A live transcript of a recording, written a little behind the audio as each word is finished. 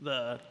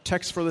The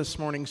text for this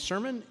morning's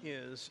sermon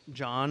is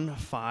John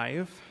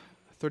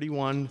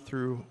 5:31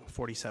 through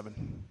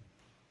 47.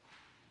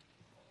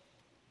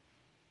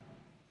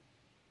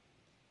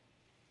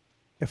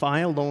 If I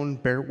alone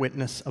bear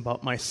witness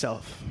about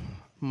myself,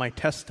 my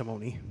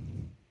testimony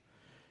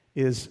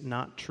is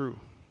not true.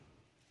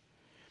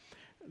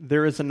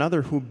 There is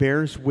another who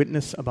bears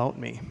witness about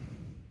me,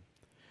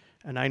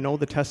 and I know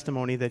the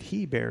testimony that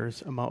he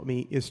bears about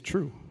me is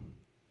true.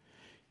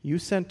 You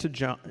sent to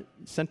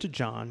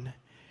John,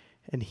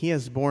 and he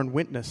has borne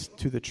witness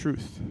to the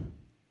truth.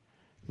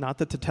 Not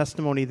that the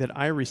testimony that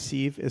I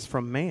receive is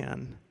from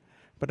man,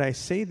 but I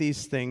say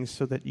these things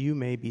so that you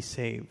may be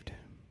saved.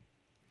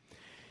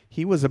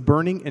 He was a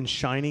burning and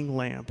shining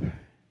lamp,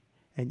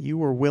 and you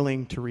were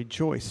willing to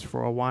rejoice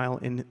for a while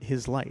in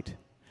his light.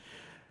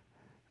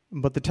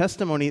 But the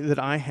testimony that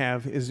I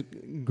have is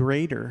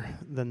greater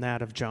than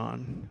that of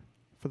John.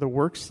 For the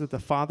works that the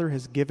Father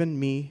has given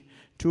me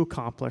to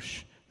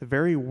accomplish, the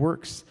very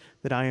works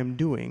that I am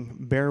doing,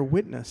 bear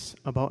witness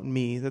about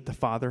me that the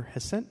Father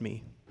has sent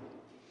me.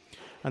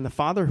 And the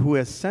Father who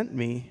has sent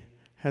me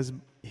has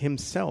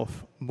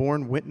himself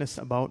borne witness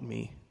about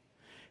me.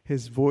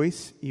 His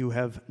voice you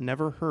have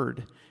never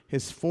heard,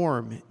 his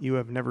form you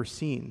have never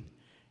seen,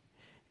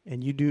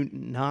 and you do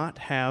not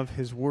have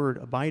his word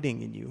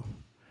abiding in you,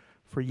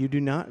 for you do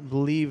not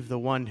believe the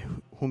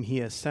one whom he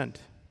has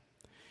sent.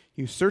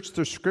 You search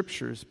the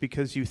Scriptures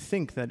because you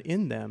think that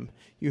in them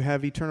you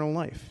have eternal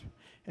life,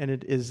 and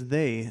it is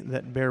they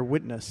that bear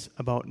witness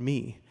about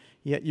me.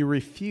 Yet you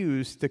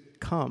refuse to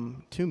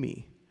come to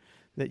me,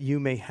 that you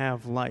may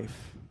have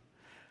life.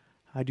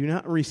 I do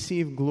not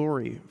receive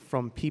glory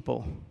from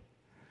people,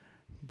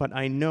 but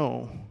I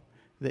know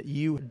that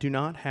you do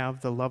not have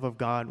the love of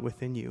God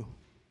within you.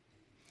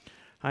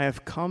 I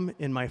have come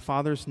in my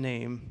Father's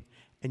name,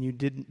 and you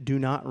do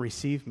not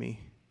receive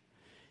me.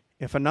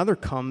 If another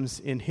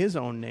comes in his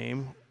own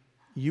name,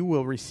 you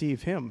will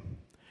receive him.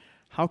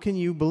 How can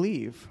you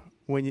believe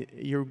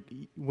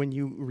when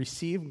you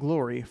receive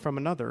glory from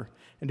another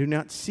and do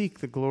not seek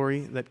the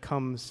glory that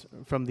comes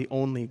from the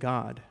only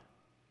God?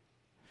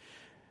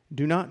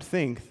 Do not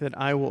think that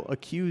I will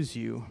accuse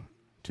you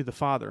to the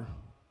Father.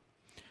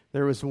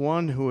 There is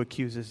one who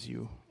accuses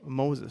you,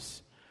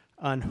 Moses,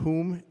 on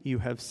whom you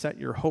have set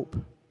your hope.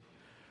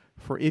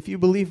 For if you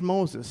believed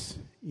Moses,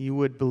 you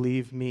would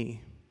believe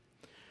me,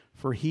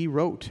 for he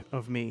wrote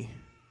of me.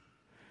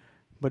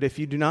 But if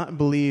you do not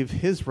believe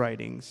his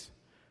writings,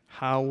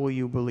 how will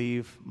you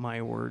believe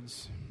my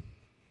words?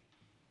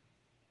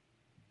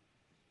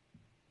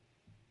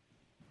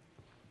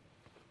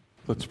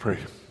 Let's pray.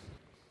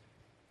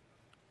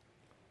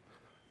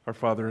 Our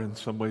Father, in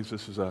some ways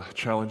this is a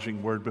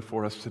challenging word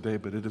before us today,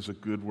 but it is a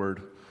good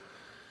word.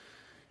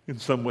 In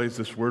some ways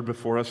this word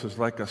before us is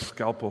like a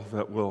scalpel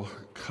that will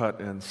cut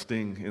and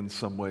sting in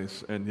some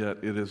ways, and yet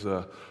it is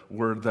a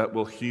word that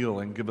will heal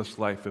and give us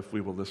life if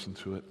we will listen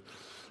to it.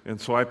 And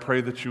so I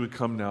pray that you would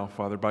come now,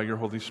 Father, by your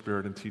Holy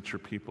Spirit and teach your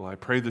people. I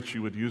pray that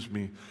you would use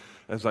me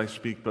as I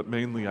speak, but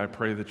mainly I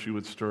pray that you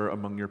would stir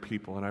among your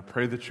people. And I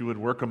pray that you would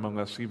work among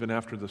us even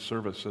after the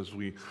service as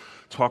we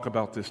talk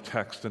about this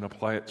text and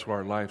apply it to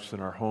our lives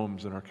and our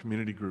homes and our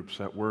community groups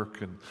at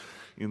work and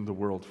in the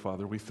world,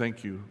 Father. We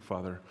thank you,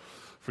 Father,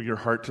 for your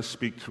heart to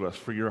speak to us,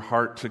 for your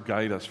heart to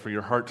guide us, for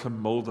your heart to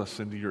mold us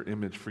into your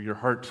image, for your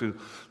heart to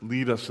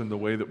lead us in the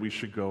way that we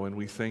should go. And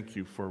we thank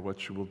you for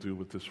what you will do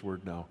with this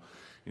word now.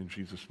 In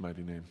Jesus'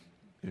 mighty name,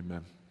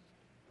 amen.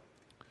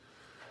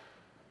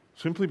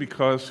 Simply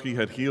because he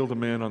had healed a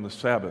man on the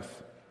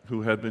Sabbath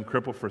who had been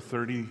crippled for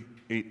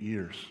 38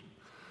 years,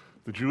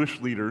 the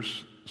Jewish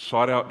leaders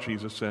sought out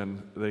Jesus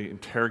and they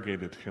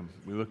interrogated him.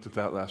 We looked at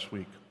that last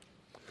week.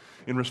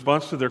 In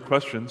response to their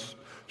questions,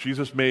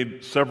 Jesus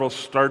made several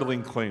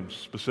startling claims.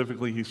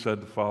 Specifically, he said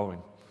the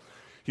following.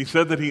 He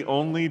said that he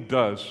only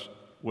does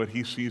what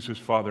he sees his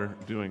Father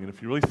doing. And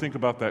if you really think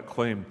about that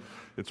claim,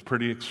 it's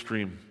pretty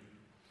extreme.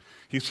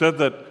 He said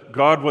that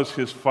God was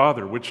his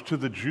Father, which to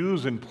the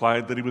Jews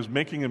implied that he was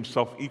making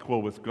himself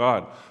equal with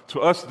God.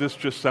 To us, this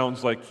just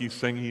sounds like he's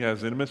saying he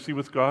has intimacy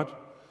with God.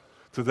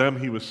 To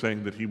them, he was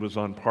saying that he was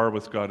on par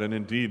with God, and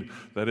indeed,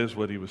 that is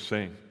what he was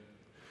saying.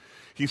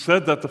 He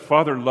said that the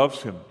Father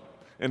loves him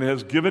and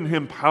has given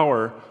him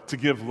power to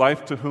give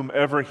life to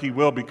whomever he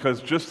will,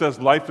 because just as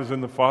life is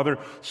in the Father,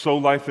 so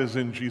life is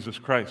in Jesus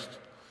Christ.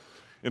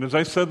 And as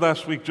I said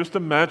last week, just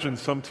imagine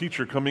some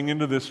teacher coming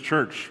into this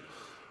church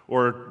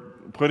or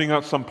putting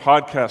out some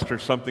podcast or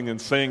something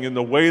and saying, in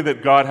the way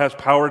that God has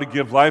power to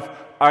give life,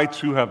 I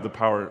too have the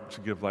power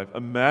to give life.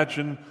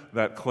 Imagine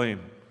that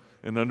claim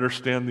and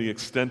understand the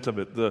extent of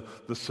it, the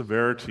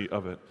severity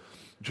of it.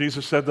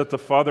 Jesus said that the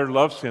Father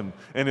loves him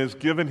and has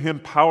given him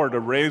power to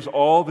raise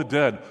all the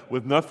dead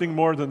with nothing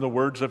more than the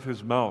words of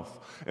his mouth.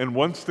 And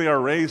once they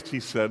are raised, he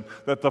said,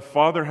 that the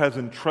Father has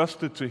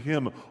entrusted to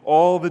him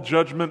all the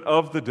judgment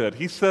of the dead.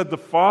 He said the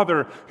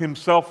Father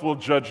himself will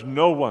judge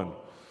no one,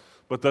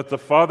 but that the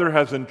Father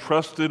has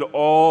entrusted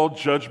all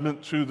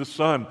judgment to the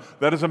Son.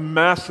 That is a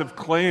massive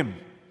claim.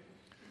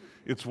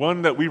 It's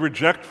one that we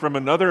reject from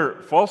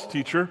another false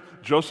teacher,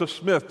 Joseph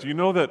Smith. Do you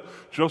know that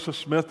Joseph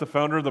Smith, the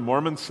founder of the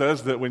Mormons,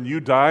 says that when you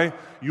die,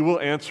 you will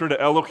answer to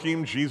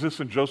Elohim, Jesus,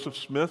 and Joseph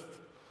Smith?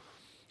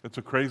 It's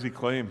a crazy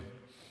claim.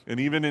 And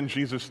even in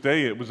Jesus'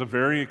 day, it was a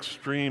very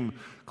extreme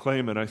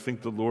claim, and I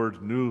think the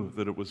Lord knew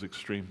that it was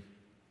extreme.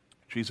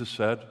 Jesus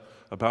said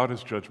about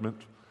his judgment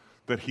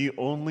that he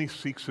only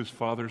seeks his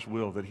Father's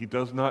will, that he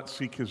does not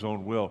seek his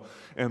own will.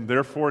 And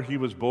therefore he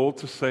was bold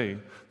to say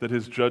that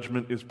his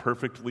judgment is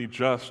perfectly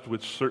just,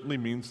 which certainly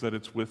means that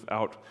it's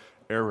without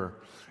error.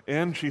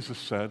 And Jesus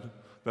said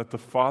that the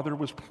Father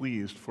was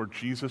pleased for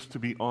Jesus to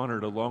be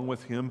honored along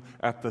with him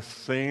at the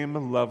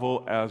same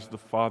level as the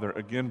Father.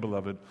 Again,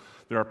 beloved,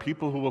 there are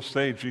people who will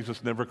say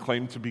Jesus never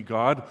claimed to be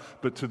God,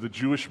 but to the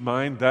Jewish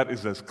mind, that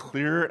is as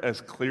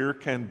clear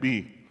can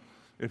be.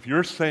 If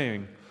you're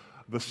saying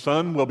the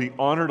Son will be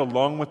honored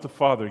along with the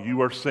Father,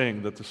 you are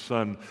saying that the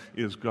Son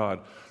is God.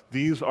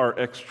 These are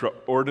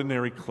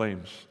extraordinary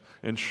claims,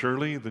 and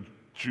surely the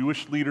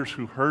Jewish leaders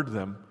who heard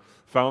them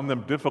found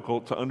them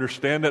difficult to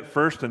understand at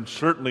first, and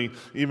certainly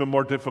even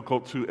more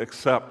difficult to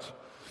accept.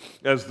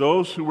 As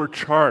those who were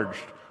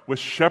charged with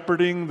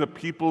shepherding the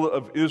people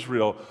of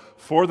Israel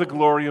for the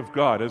glory of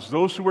God, as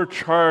those who were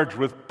charged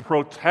with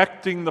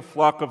protecting the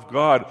flock of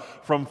God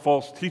from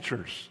false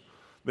teachers,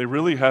 they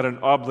really had an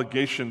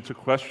obligation to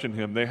question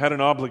him. They had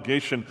an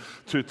obligation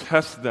to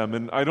test them,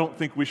 and I don't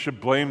think we should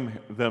blame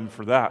them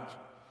for that.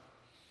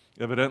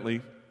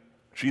 Evidently,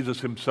 Jesus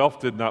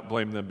himself did not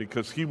blame them,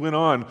 because he went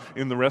on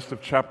in the rest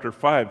of chapter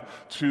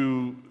 5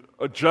 to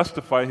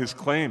justify his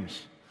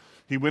claims.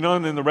 He went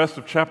on in the rest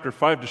of chapter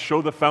 5 to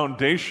show the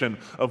foundation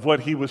of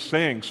what he was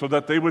saying so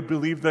that they would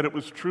believe that it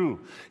was true.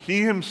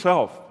 He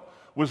himself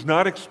was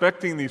not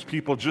expecting these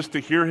people just to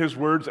hear his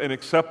words and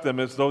accept them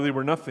as though they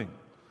were nothing.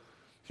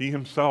 He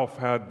himself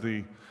had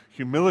the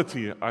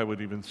humility, I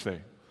would even say,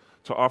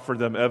 to offer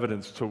them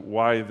evidence to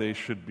why they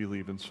should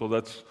believe. And so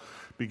let's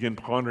begin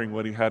pondering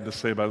what he had to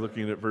say by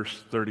looking at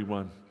verse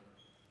 31.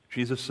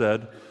 Jesus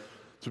said,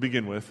 to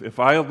begin with, "If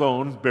I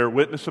alone bear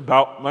witness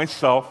about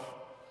myself,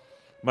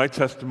 my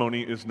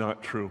testimony is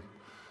not true."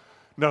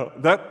 Now,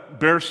 that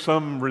bears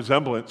some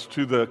resemblance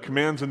to the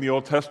commands in the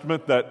Old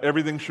Testament that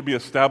everything should be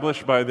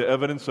established by the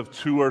evidence of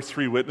 2 or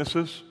 3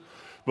 witnesses.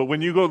 But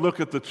when you go look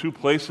at the 2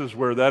 places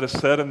where that is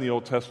said in the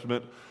Old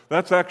Testament,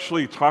 that's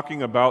actually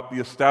talking about the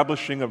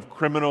establishing of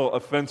criminal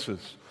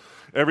offenses.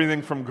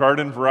 Everything from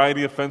garden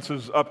variety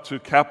offenses up to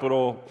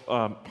capital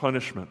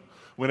punishment.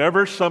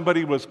 Whenever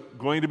somebody was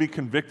going to be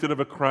convicted of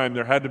a crime,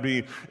 there had to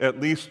be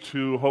at least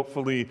 2,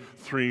 hopefully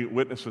 3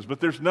 witnesses. But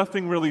there's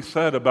nothing really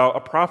said about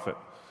a prophet.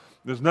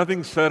 There's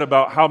nothing said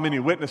about how many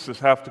witnesses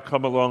have to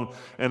come along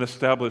and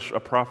establish a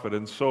prophet.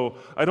 And so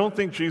I don't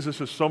think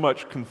Jesus is so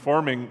much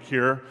conforming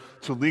here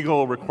to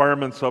legal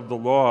requirements of the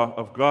law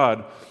of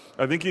God.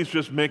 I think he's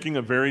just making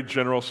a very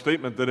general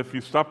statement that if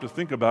you stop to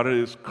think about it,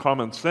 is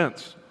common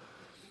sense.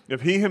 If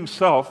he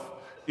himself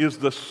is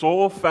the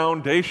sole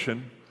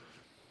foundation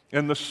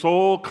and the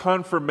sole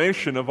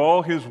confirmation of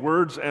all his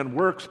words and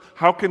works,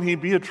 how can he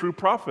be a true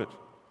prophet?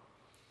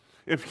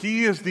 If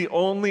he is the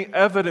only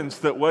evidence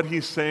that what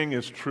he's saying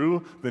is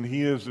true, then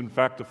he is in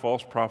fact a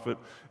false prophet,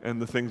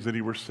 and the things that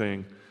he was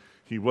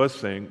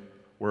saying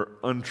were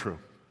untrue.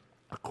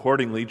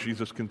 Accordingly,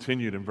 Jesus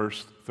continued in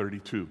verse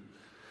 32.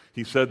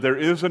 He said, "There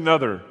is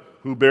another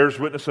who bears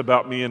witness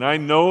about me, and I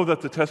know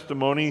that the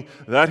testimony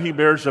that he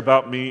bears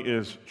about me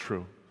is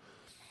true."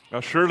 Now,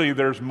 surely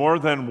there's more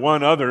than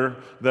one other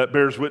that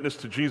bears witness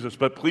to Jesus,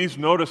 but please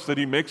notice that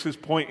he makes his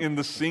point in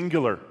the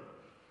singular.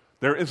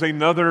 There is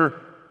another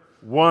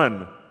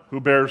one who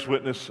bears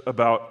witness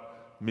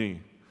about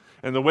me.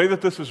 And the way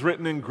that this is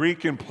written in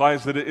Greek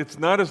implies that it's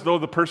not as though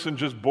the person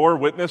just bore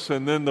witness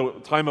and then the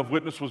time of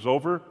witness was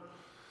over.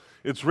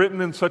 It's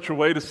written in such a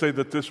way to say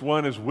that this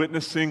one is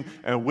witnessing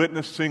and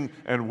witnessing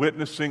and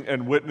witnessing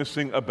and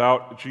witnessing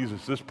about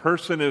Jesus. This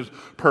person is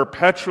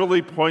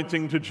perpetually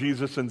pointing to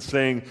Jesus and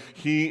saying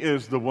he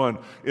is the one.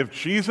 If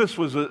Jesus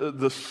was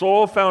the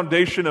sole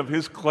foundation of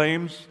his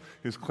claims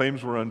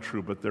were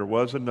untrue, but there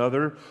was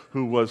another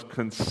who was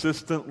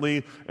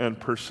consistently and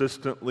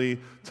persistently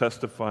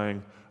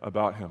testifying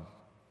about him.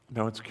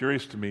 Now, it's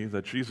curious to me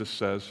that Jesus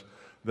says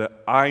that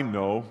I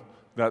know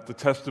that the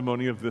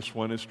testimony of this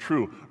one is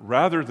true,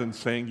 rather than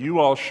saying you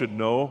all should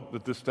know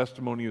that this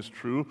testimony is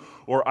true,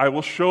 or I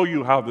will show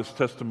you how this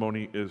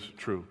testimony is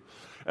true.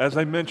 As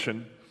I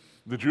mentioned,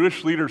 the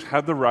Jewish leaders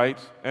had the right,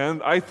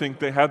 and I think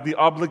they had the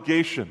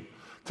obligation,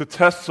 to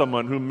test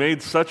someone who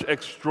made such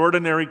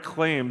extraordinary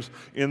claims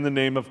in the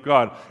name of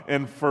God.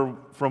 And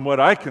from what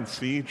I can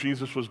see,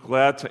 Jesus was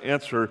glad to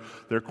answer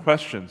their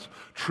questions.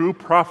 True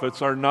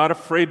prophets are not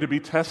afraid to be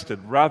tested.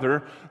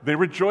 Rather, they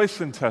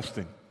rejoice in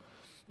testing.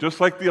 Just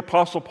like the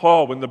Apostle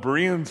Paul, when the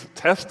Bereans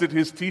tested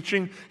his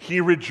teaching, he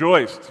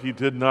rejoiced. He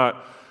did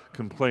not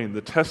complain.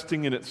 The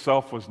testing in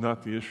itself was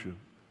not the issue.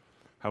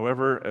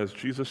 However, as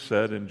Jesus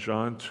said in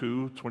John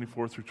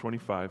 2:24 through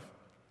 25,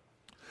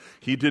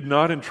 he did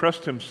not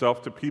entrust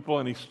himself to people,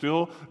 and he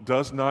still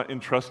does not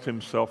entrust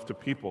himself to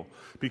people,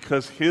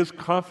 because his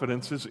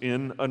confidence is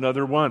in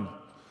another one.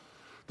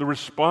 The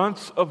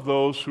response of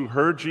those who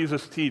heard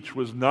Jesus teach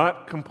was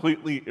not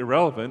completely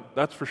irrelevant,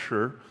 that's for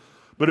sure,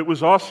 but it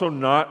was also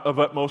not of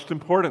utmost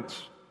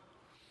importance.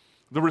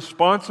 The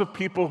response of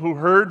people who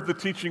heard the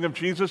teaching of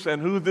Jesus and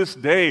who this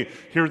day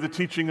hear the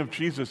teaching of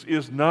Jesus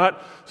is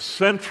not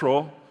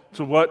central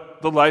to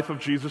what the life of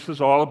Jesus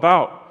is all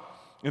about.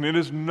 And it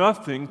is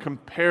nothing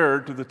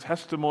compared to the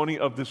testimony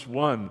of this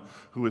one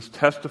who is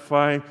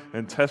testifying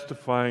and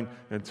testifying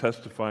and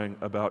testifying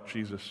about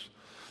Jesus.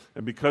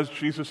 And because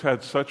Jesus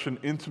had such an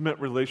intimate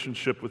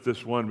relationship with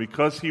this one,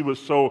 because he was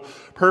so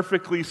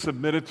perfectly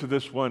submitted to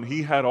this one,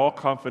 he had all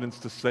confidence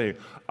to say,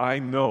 I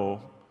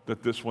know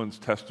that this one's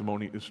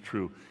testimony is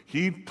true.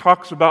 He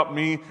talks about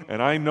me,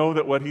 and I know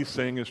that what he's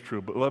saying is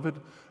true. Beloved,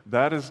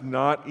 that is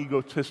not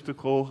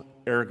egotistical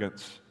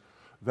arrogance.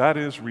 That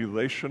is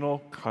relational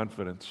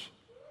confidence.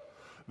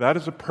 That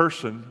is a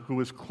person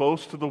who is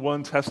close to the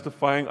one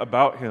testifying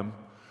about him,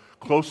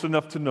 close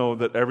enough to know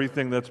that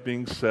everything that's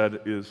being said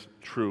is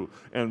true.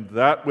 And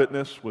that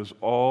witness was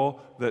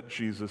all that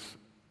Jesus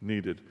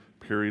needed.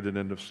 Period and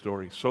end of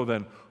story. So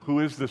then,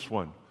 who is this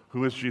one?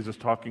 Who is Jesus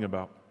talking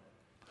about?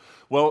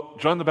 Well,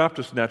 John the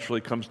Baptist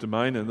naturally comes to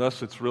mind, and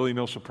thus it's really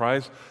no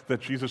surprise that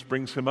Jesus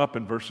brings him up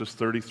in verses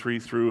 33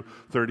 through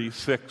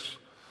 36.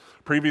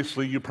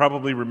 Previously, you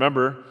probably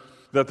remember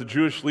that the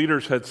Jewish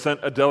leaders had sent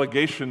a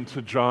delegation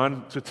to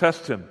John to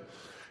test him.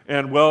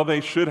 And well,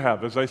 they should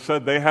have. As I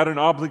said, they had an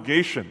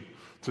obligation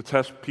to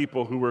test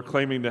people who were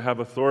claiming to have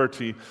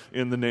authority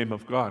in the name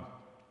of God.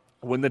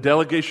 When the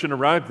delegation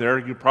arrived there,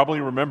 you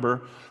probably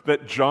remember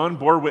that John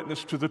bore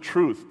witness to the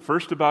truth,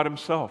 first about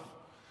himself.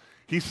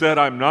 He said,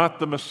 I'm not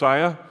the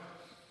Messiah,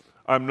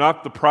 I'm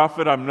not the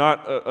prophet, I'm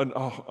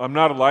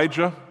not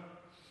Elijah.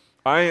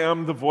 I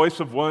am the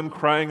voice of one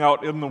crying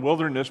out in the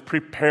wilderness,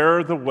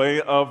 prepare the way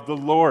of the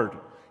Lord.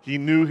 He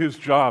knew his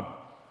job.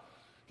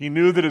 He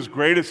knew that as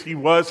great as he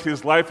was,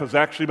 his life was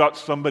actually about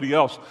somebody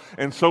else.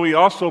 And so he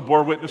also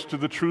bore witness to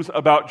the truth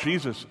about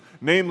Jesus.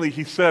 Namely,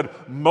 he said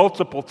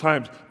multiple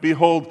times,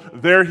 behold,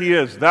 there he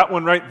is, that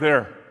one right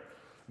there.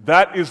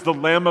 That is the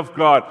Lamb of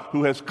God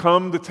who has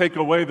come to take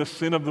away the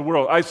sin of the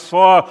world. I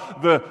saw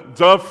the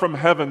dove from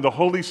heaven, the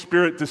Holy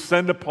Spirit,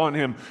 descend upon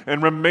him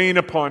and remain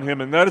upon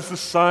him. And that is the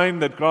sign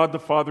that God the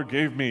Father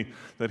gave me,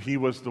 that he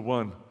was the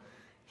one.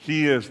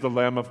 He is the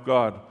Lamb of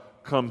God,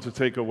 come to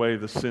take away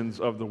the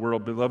sins of the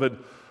world.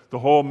 Beloved, the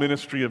whole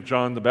ministry of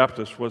John the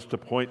Baptist was to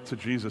point to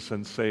Jesus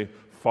and say,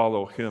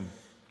 follow him.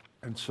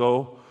 And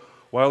so,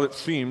 while it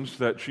seems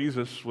that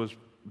Jesus was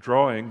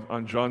drawing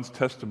on John's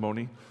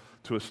testimony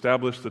to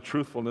establish the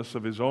truthfulness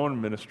of his own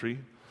ministry,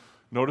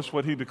 notice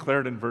what he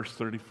declared in verse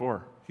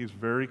 34. He's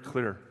very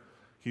clear.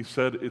 He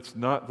said, it's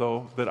not,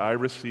 though, that I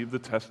received the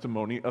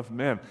testimony of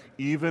men,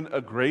 even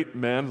a great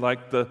man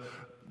like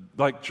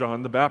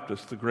John the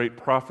Baptist, the great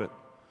prophet.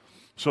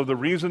 So the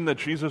reason that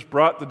Jesus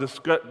brought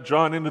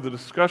John into the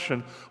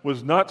discussion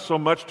was not so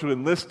much to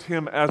enlist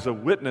him as a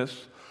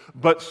witness,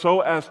 but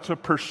so as to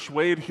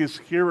persuade his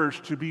hearers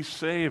to be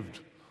saved.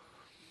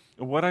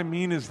 And what I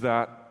mean is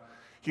that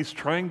he's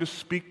trying to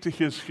speak to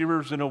his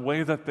hearers in a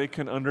way that they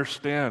can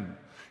understand.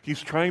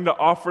 He's trying to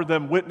offer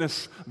them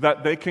witness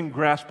that they can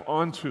grasp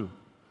onto.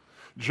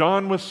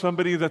 John was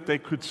somebody that they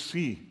could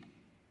see.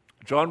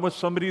 John was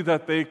somebody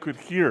that they could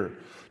hear.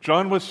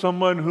 John was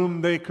someone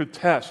whom they could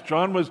test.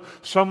 John was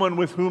someone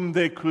with whom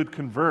they could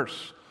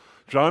converse.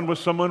 John was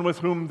someone with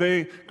whom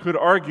they could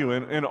argue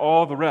and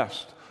all the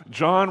rest.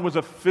 John was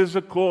a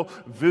physical,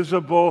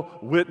 visible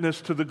witness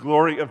to the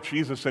glory of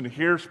Jesus. And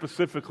here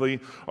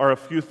specifically are a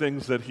few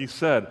things that he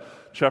said.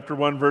 Chapter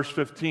 1, verse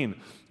 15.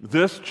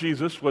 This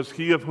Jesus was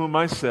he of whom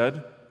I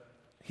said,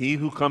 he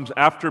who comes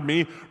after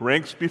me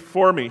ranks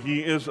before me.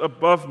 He is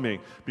above me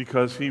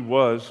because he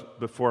was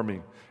before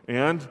me.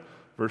 And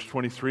verse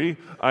 23,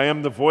 I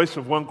am the voice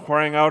of one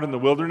crying out in the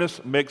wilderness,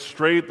 make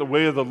straight the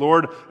way of the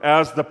Lord,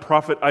 as the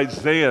prophet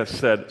Isaiah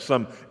said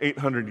some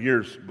 800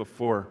 years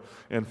before.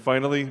 And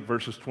finally,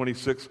 verses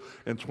 26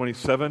 and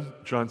 27,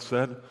 John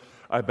said,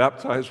 I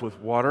baptize with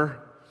water,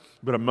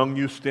 but among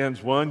you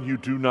stands one you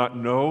do not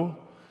know,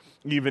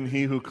 even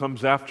he who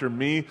comes after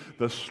me,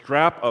 the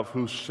strap of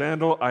whose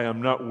sandal I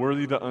am not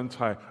worthy to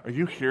untie. Are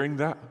you hearing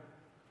that?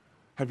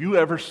 Have you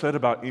ever said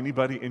about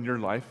anybody in your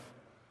life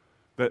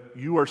that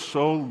you are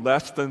so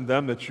less than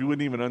them that you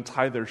wouldn't even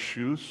untie their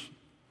shoes?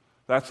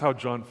 That's how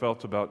John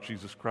felt about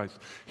Jesus Christ.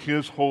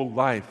 His whole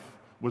life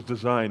was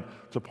designed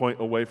to point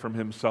away from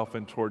himself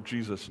and toward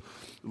Jesus.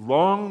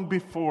 Long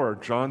before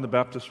John the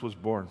Baptist was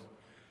born,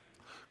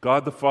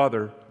 God the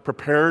Father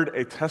prepared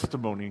a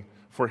testimony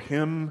for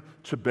him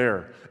to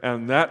bear,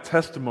 and that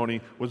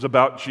testimony was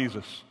about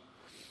Jesus.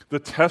 The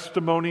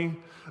testimony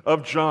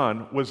of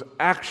John was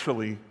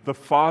actually the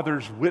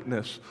Father's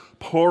witness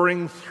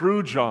pouring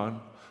through John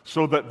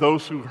so that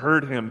those who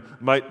heard him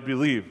might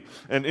believe.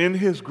 And in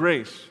his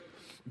grace,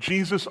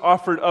 Jesus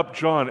offered up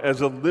John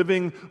as a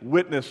living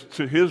witness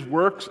to his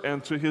works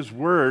and to his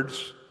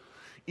words,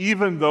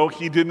 even though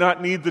he did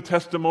not need the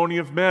testimony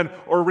of men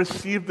or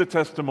receive the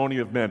testimony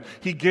of men.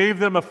 He gave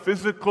them a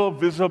physical,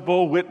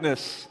 visible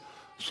witness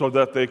so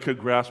that they could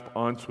grasp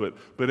onto it.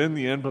 But in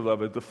the end,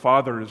 beloved, the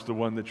Father is the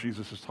one that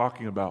Jesus is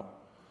talking about.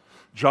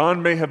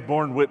 John may have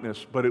borne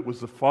witness, but it was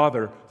the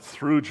Father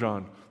through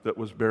John that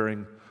was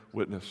bearing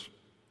witness.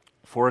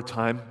 For a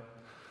time,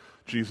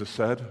 Jesus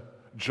said,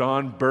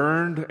 John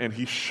burned and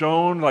he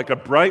shone like a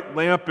bright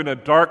lamp in a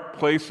dark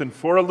place, and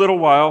for a little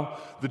while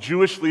the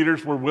Jewish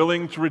leaders were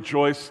willing to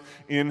rejoice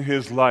in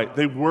his light.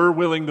 They were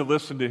willing to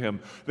listen to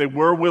him. They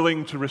were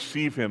willing to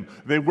receive him.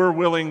 They were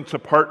willing to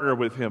partner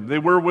with him. They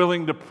were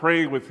willing to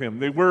pray with him.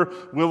 They were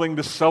willing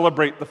to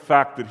celebrate the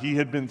fact that he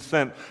had been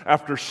sent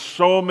after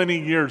so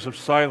many years of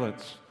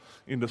silence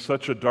into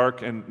such a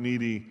dark and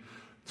needy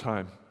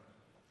time.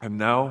 And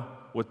now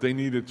what they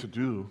needed to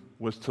do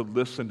was to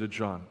listen to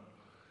John,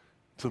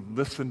 to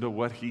listen to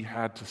what he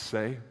had to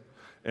say,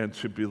 and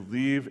to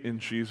believe in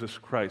Jesus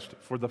Christ.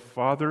 For the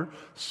Father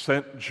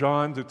sent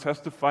John to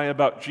testify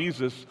about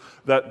Jesus,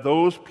 that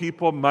those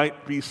people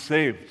might be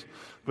saved.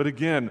 But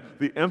again,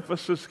 the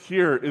emphasis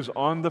here is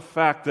on the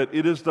fact that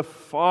it is the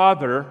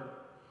Father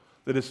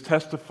that is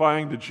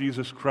testifying to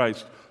Jesus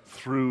Christ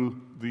through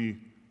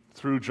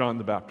John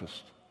the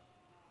Baptist.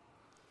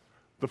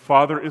 The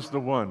Father is the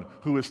one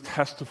who is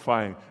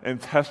testifying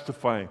and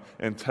testifying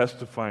and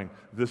testifying.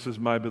 This is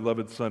my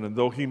beloved Son. And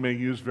though he may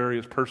use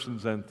various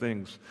persons and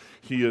things,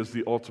 he is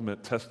the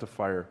ultimate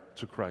testifier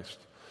to Christ.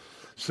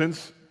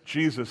 Since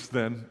Jesus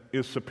then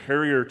is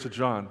superior to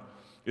John,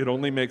 it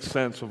only makes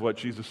sense of what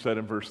Jesus said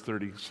in verse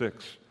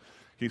 36.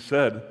 He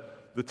said,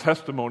 the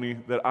testimony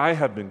that I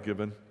have been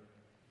given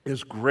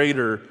is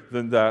greater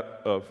than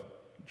that of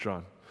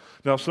John.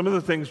 Now, some of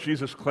the things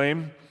Jesus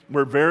claimed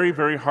were very,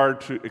 very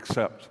hard to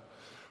accept.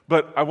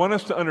 But I want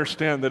us to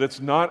understand that it's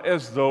not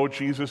as though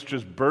Jesus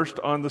just burst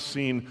on the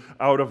scene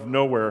out of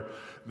nowhere.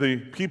 The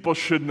people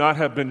should not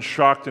have been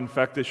shocked. In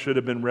fact, they should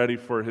have been ready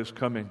for his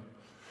coming.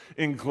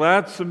 In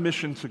glad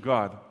submission to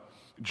God,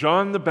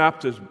 John the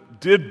Baptist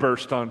did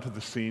burst onto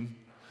the scene,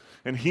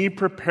 and he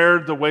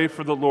prepared the way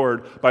for the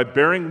Lord by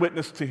bearing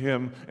witness to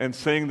him and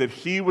saying that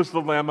he was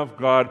the Lamb of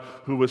God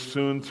who was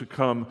soon to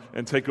come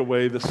and take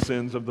away the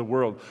sins of the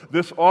world.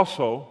 This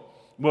also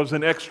was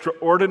an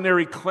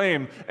extraordinary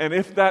claim, and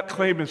if that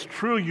claim is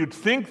true, you'd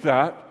think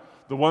that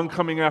the one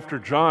coming after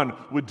John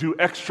would do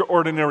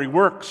extraordinary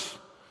works.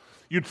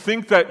 You'd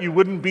think that you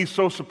wouldn't be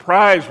so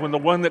surprised when the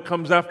one that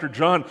comes after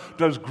John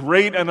does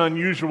great and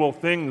unusual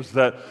things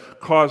that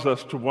cause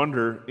us to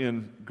wonder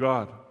in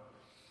God.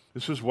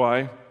 This is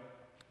why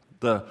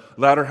the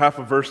latter half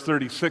of verse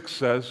 36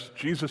 says,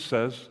 Jesus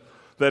says,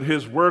 that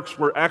his works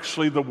were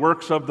actually the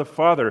works of the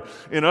Father.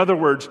 In other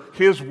words,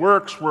 his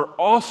works were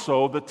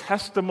also the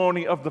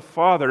testimony of the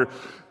Father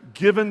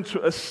given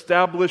to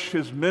establish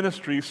his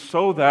ministry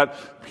so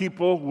that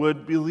people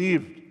would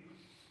believe.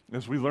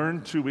 As we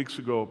learned 2 weeks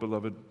ago,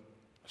 beloved,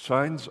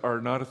 signs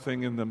are not a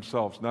thing in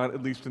themselves, not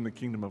at least in the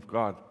kingdom of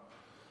God.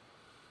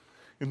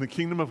 In the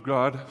kingdom of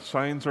God,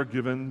 signs are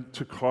given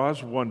to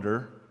cause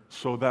wonder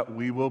so that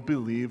we will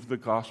believe the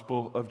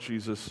gospel of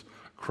Jesus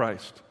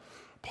Christ.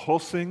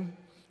 Pulsing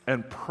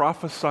and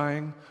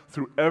prophesying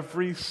through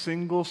every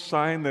single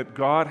sign that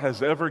God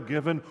has ever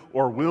given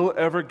or will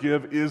ever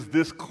give is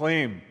this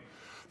claim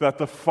that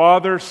the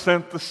Father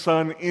sent the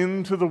Son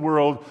into the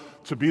world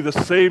to be the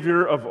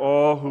Savior of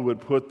all who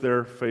would put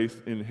their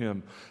faith in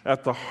him.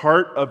 At the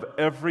heart of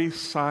every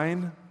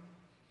sign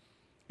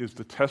is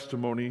the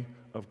testimony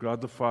of God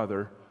the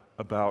Father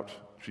about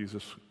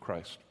Jesus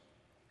Christ.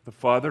 The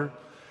Father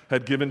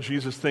had given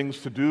Jesus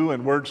things to do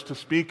and words to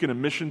speak and a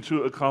mission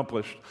to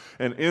accomplish.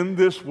 And in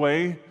this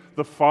way,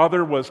 the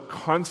Father was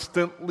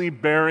constantly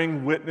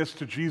bearing witness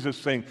to Jesus,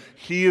 saying,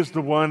 he is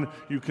the one,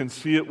 you can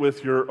see it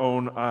with your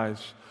own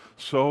eyes.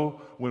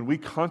 So when we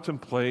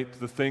contemplate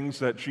the things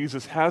that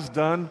Jesus has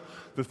done,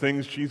 the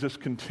things Jesus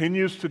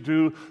continues to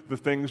do, the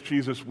things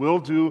Jesus will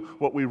do,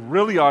 what we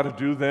really ought to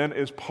do then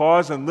is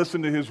pause and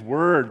listen to his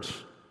words,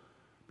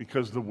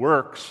 because the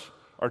works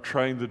are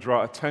trying to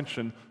draw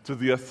attention to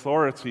the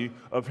authority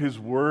of his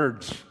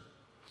words.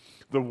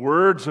 The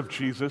words of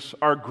Jesus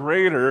are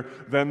greater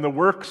than the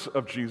works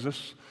of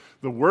Jesus.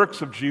 The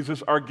works of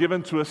Jesus are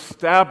given to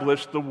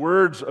establish the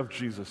words of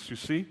Jesus, you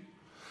see?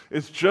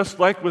 It's just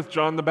like with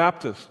John the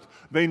Baptist.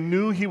 They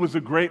knew he was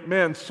a great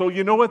man, so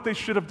you know what they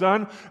should have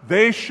done?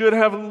 They should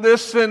have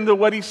listened to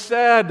what he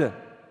said.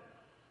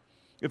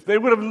 If they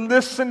would have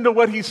listened to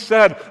what he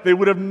said, they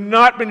would have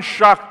not been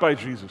shocked by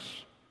Jesus.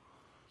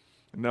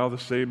 And now the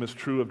same is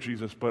true of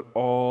Jesus, but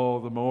all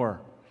the more.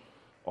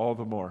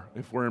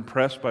 If we're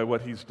impressed by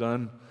what he's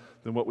done,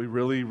 then what we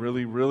really,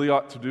 really, really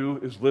ought to do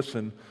is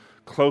listen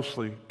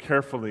closely,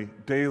 carefully,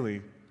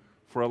 daily,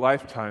 for a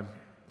lifetime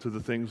to the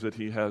things that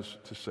he has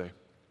to say.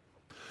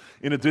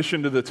 In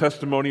addition to the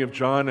testimony of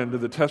John and to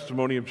the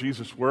testimony of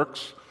Jesus'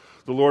 works,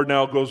 the Lord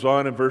now goes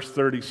on in verse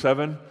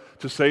 37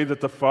 to say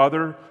that the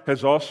Father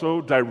has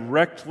also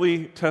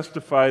directly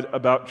testified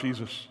about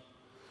Jesus.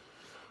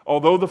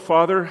 Although the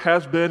Father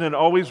has been and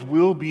always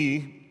will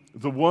be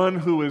the one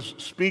who is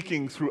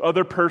speaking through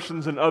other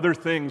persons and other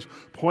things,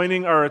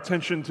 pointing our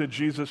attention to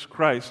Jesus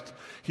Christ,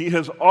 he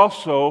has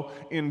also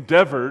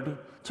endeavored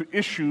to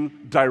issue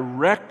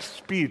direct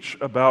speech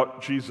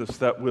about Jesus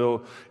that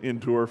will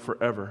endure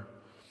forever.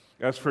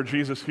 As for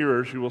Jesus'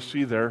 hearers, you will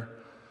see there,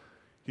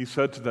 he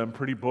said to them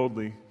pretty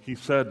boldly, he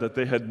said that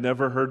they had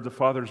never heard the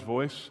Father's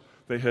voice,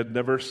 they had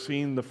never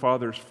seen the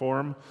Father's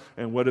form,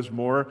 and what is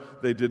more,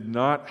 they did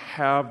not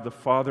have the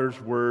Father's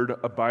word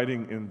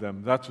abiding in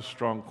them. That's a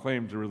strong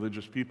claim to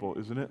religious people,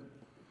 isn't it?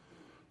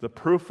 The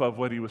proof of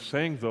what he was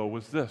saying, though,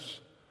 was this: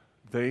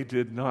 they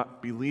did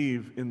not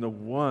believe in the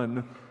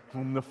one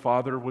whom the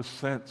Father was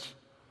sent.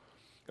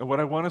 And what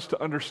I want us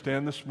to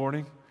understand this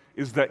morning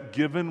is that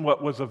given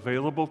what was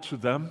available to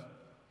them,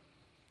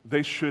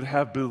 they should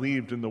have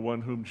believed in the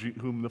one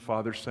whom the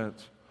Father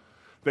sent.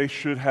 They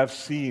should have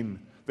seen.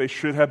 They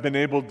should have been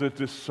able to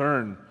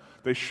discern.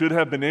 They should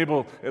have been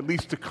able at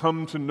least to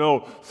come to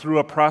know through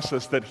a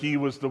process that he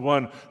was the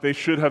one. They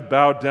should have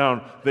bowed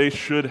down. They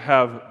should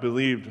have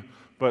believed.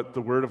 But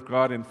the Word of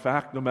God, in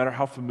fact, no matter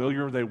how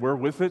familiar they were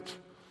with it,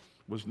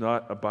 was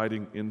not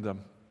abiding in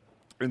them.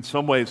 In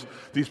some ways,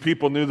 these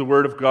people knew the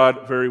Word of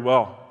God very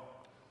well.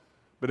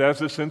 But as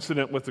this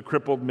incident with the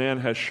crippled man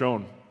has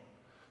shown,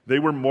 they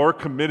were more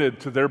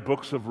committed to their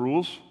books of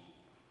rules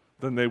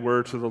than they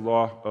were to the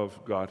law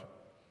of God.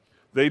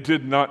 They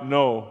did not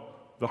know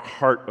the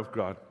heart of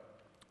God.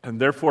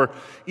 And therefore,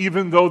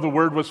 even though the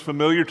Word was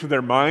familiar to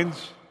their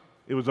minds,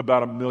 it was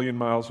about 1,000,000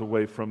 miles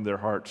away from their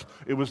hearts.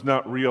 It was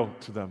not real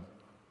to them.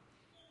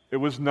 It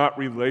was not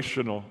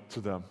relational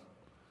to them.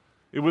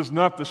 It was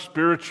not the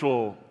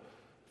spiritual,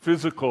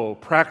 physical,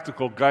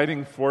 practical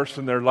guiding force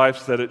in their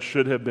lives that it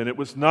should have been. It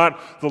was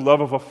not the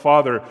love of a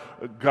father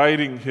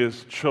guiding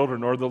his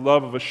children or the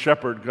love of a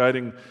shepherd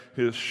guiding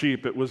his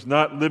sheep. It was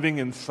not living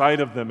inside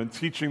of them and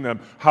teaching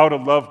them how to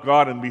love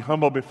God and be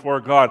humble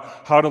before God,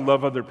 how to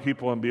love other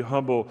people and be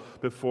humble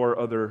before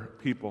other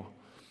people.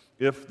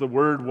 If the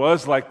Word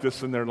was like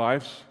this in their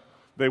lives,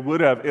 they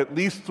would have, at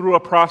least through a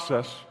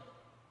process,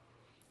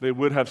 they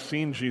would have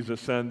seen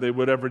Jesus and they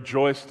would have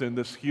rejoiced in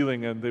this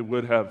healing and they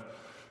would have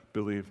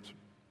believed.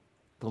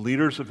 The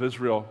leaders of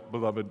Israel,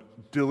 beloved,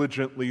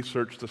 diligently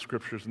searched the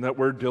Scriptures. And that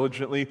word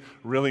diligently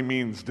really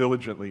means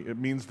diligently. It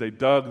means they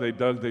dug.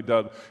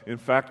 In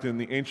fact, in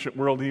the ancient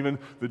world even,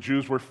 the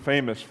Jews were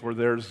famous for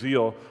their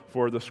zeal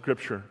for the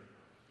Scripture.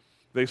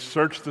 They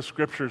searched the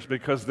Scriptures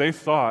because they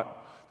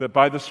thought that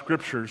by the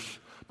Scriptures,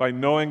 by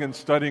knowing and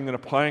studying and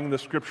applying the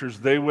Scriptures,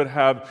 they would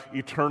have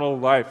eternal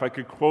life. I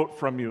could quote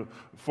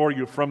for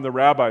you from the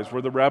rabbis,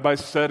 where the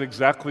rabbis said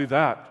exactly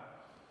that.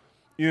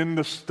 In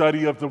the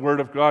study of the Word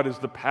of God is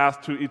the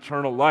path to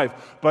eternal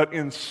life. But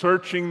in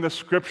searching the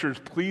Scriptures,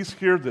 please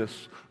hear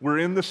this, we're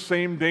in the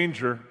same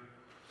danger.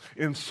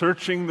 In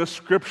searching the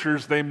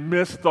Scriptures, they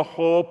miss the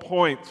whole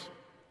point.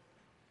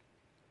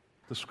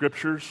 The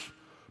Scriptures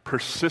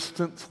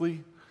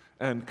persistently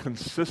and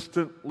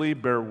consistently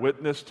bear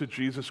witness to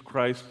Jesus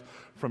Christ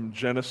from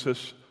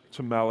Genesis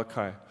to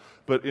Malachi.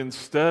 But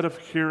instead of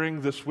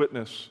hearing this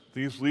witness,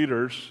 these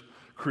leaders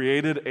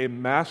created a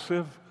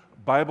massive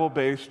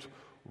Bible-based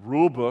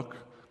rule book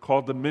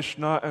called the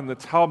Mishnah and the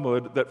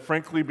Talmud that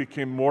frankly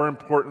became more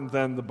important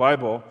than the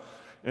Bible.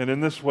 And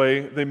in this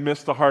way, they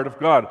missed the heart of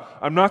God.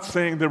 I'm not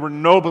saying there were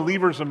no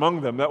believers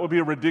among them. That would be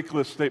a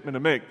ridiculous statement to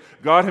make.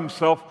 God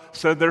himself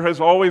said there has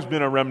always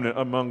been a remnant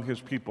among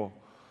his people.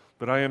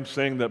 But I am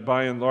saying that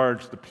by and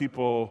large, the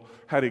people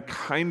had a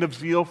kind of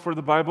zeal for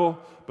the Bible,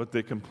 but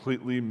they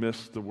completely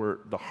missed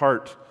the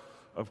heart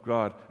of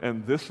God.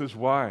 And this is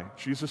why.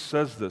 Jesus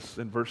says this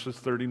in verses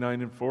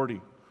 39 and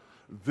 40.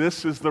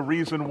 This is the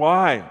reason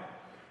why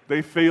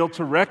they failed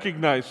to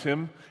recognize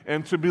him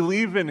and to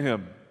believe in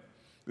him.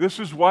 This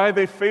is why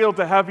they failed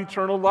to have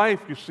eternal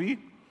life, you see.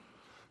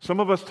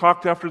 Some of us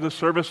talked after the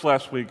service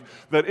last week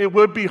that it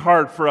would be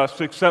hard for us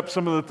to accept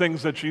some of the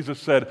things that Jesus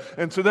said.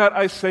 And to that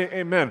I say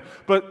amen.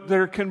 But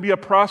there can be a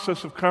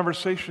process of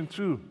conversation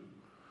too.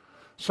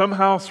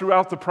 Somehow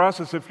throughout the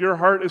process, if your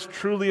heart is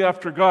truly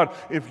after God,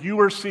 if you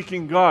are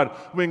seeking God,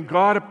 when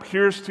God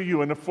appears to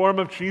you in the form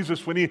of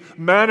Jesus, when he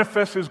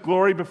manifests his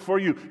glory before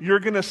you, you're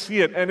going to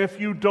see it. And if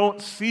you don't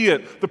see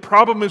it, the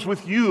problem is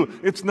with you.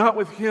 It's not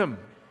with him.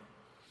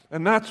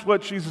 And that's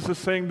what Jesus is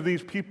saying to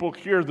these people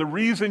here. The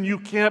reason you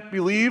can't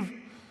believe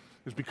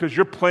is because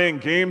you're playing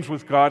games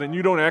with God and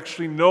you don't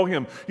actually know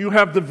him. You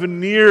have the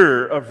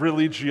veneer of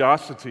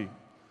religiosity,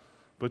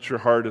 but your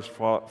heart is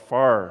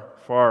far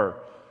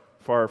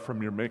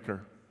from your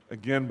Maker.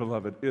 Again,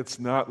 beloved, it's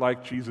not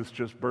like Jesus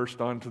just burst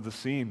onto the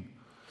scene.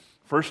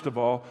 First of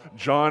all,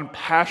 John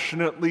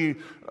passionately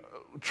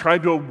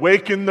tried to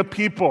awaken the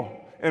people.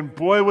 And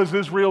boy, was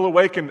Israel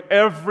awakened.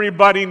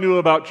 Everybody knew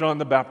about John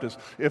the Baptist.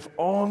 If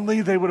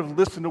only they would have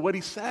listened to what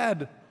he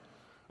said.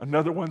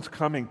 Another one's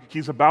coming.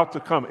 He's about to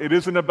come. It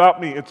isn't about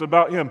me. It's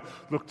about him.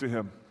 Look to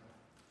him.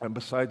 And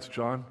besides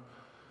John,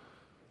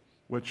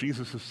 what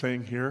Jesus is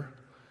saying here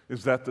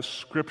is that the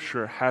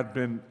Scripture had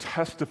been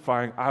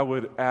testifying, I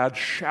would add,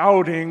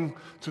 shouting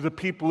to the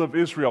people of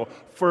Israel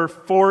for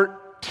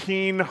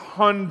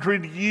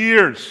 1,400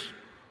 years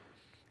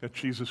that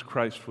Jesus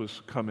Christ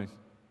was coming.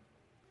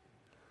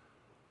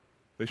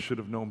 They should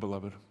have known,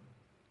 beloved.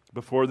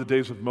 Before the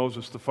days of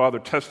Moses, the Father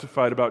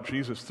testified about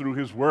Jesus through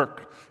his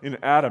work in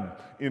Adam,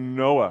 in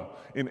Noah,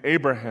 in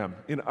Abraham,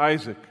 in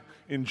Isaac,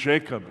 in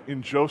Jacob,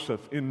 in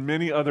Joseph, in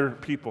many other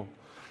people.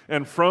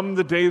 And from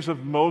the days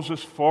of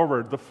Moses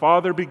forward, the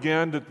Father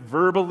began to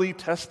verbally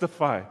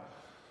testify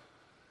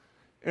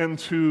and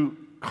to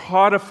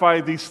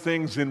codify these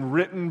things in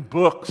written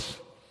books,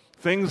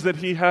 things that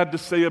he had to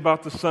say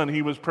about the Son.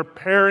 He was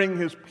preparing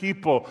his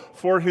people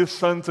for his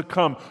Son to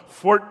come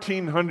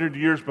 1,400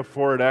 years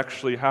before it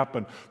actually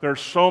happened. There are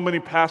so many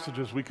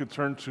passages we could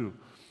turn to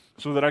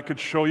so that I could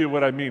show you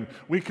what I mean.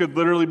 We could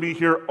literally be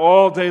here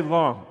all day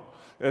long,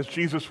 as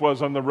Jesus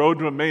was on the road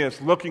to Emmaus,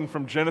 looking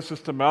from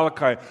Genesis to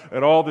Malachi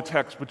at all the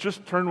texts. But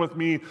just turn with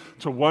me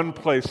to one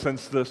place,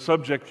 since the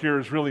subject here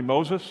is really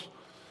Moses.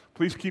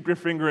 Please keep your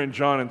finger in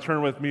John and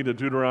turn with me to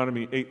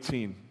Deuteronomy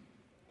 18.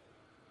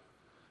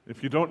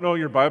 If you don't know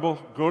your Bible,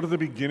 go to the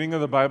beginning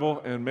of the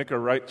Bible and make a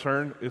right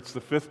turn. It's the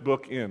 5th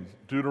book in,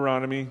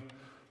 Deuteronomy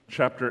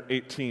chapter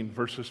 18,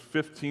 verses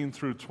 15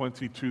 through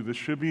 22. This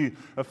should be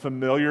a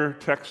familiar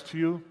text to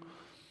you,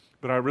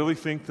 but I really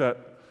think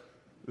that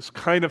this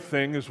kind of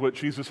thing is what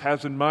Jesus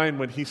has in mind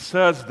when he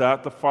says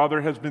that the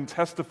Father has been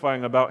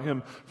testifying about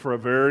him for a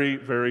very,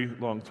 very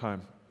long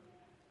time.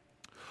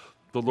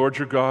 The Lord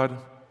your God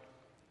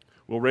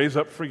will raise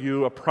up for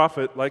you a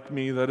prophet like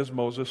me, that is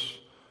Moses,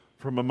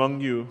 from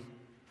among you,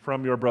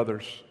 from your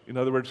brothers. In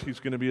other words, he's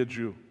going to be a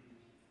Jew.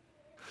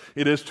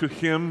 It is to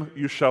him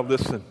you shall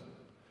listen.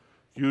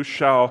 You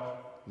shall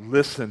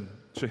listen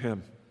to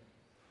him.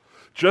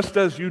 Just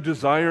as you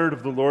desired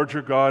of the Lord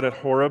your God at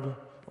Horeb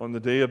on the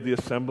day of the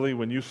assembly,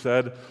 when you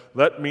said,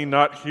 "Let me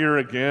not hear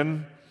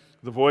again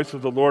the voice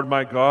of the Lord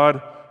my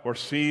God, or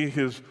see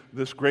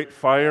this great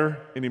fire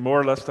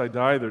anymore, lest I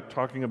die." They're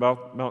talking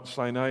about Mount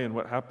Sinai and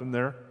what happened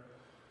there.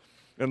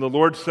 And the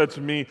Lord said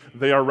to me,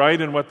 "They are right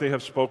in what they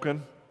have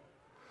spoken.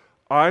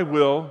 I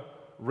will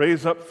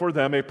raise up for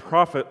them a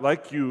prophet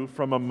like you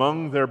from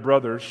among their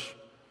brothers,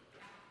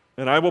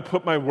 and I will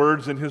put my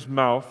words in his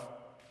mouth,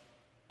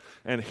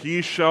 and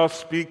he shall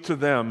speak to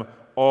them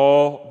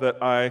all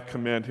that I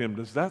command him."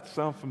 Does that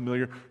sound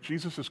familiar?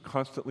 Jesus is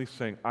constantly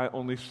saying, I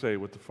only say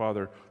what the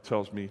Father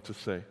tells me to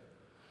say.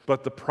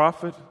 But the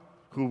prophet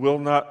who will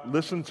not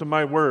listen to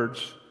my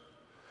words,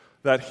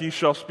 that he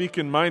shall speak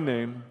in my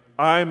name,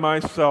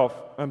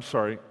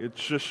 it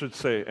just should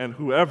say, and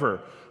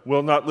whoever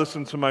will not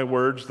listen to my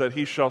words, that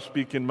he shall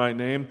speak in my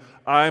name,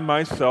 I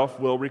myself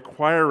will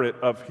require it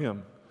of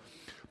him.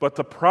 But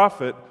the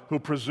prophet who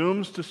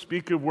presumes to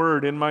speak a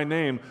word in my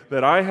name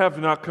that I have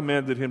not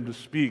commanded him to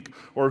speak,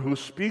 or who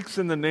speaks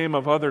in the name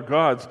of other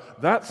gods,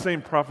 that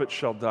same prophet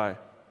shall die.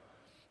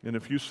 And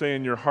if you say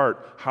in your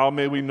heart, how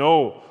may we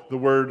know the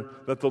word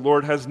that the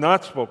Lord has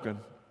not spoken?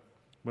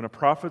 When a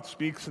prophet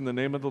speaks in the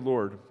name of the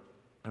Lord,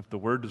 if the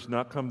word does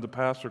not come to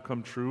pass or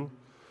come true,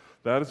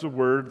 that is a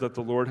word that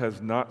the Lord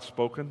has not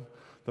spoken.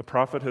 The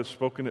prophet has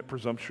spoken it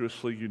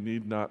presumptuously. You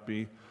need not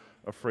be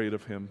afraid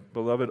of him.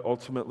 Beloved,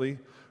 ultimately,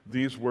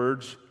 these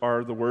words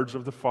are the words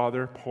of the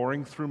Father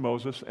pouring through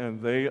Moses,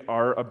 and they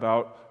are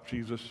about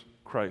Jesus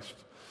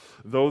Christ.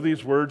 Through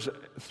these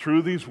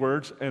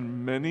words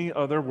and many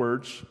other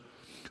words,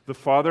 the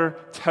Father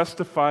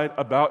testified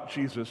about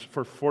Jesus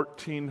for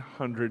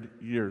 1,400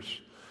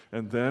 years.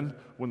 And then,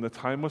 when the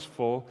time was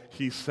full,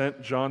 he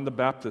sent John the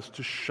Baptist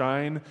to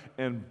shine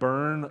and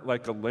burn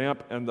like a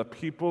lamp, and the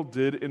people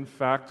did, in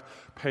fact,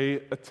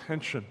 pay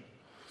attention.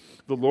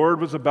 The Lord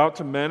was about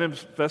to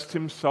manifest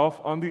himself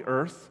on the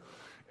earth,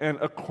 and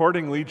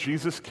accordingly,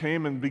 Jesus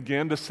came and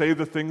began to say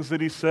the things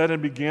that he said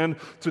and began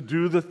to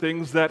do the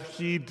things that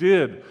he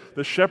did.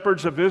 The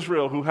shepherds of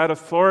Israel, who had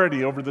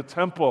authority over the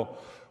temple,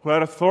 who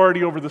had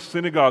authority over the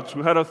synagogues,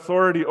 who had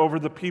authority over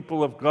the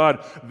people of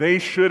God, they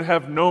should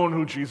have known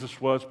who Jesus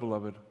was,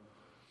 beloved.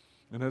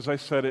 And as I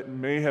said, it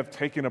may have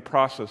taken a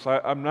process.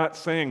 I'm not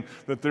saying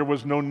that there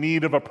was no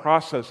need of a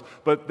process,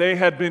 but they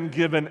had been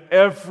given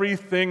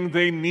everything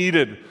they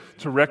needed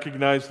to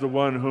recognize the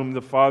one whom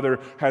the Father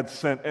had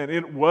sent. And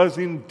it was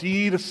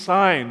indeed a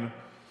sign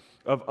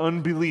of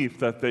unbelief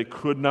that they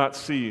could not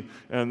see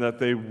and that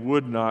they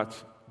would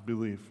not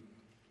believe.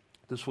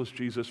 This was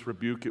Jesus'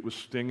 rebuke. It was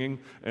stinging,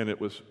 and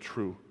it was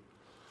true.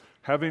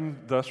 Having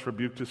thus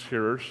rebuked his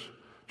hearers,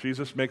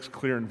 Jesus makes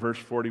clear in verse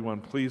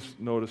 41, please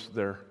notice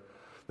there,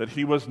 that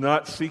he was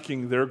not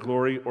seeking their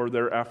glory or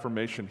their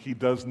affirmation. He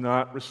does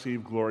not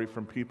receive glory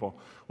from people.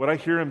 What I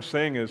hear him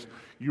saying is,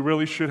 you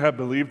really should have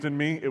believed in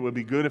me. It would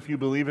be good if you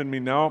believe in me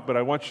now, but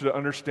I want you to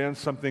understand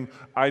something.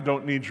 I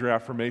don't need your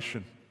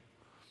affirmation.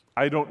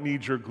 I don't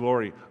need your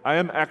glory. I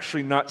am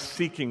actually not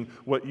seeking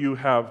what you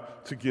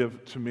have to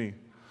give to me.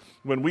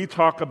 When we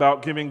talk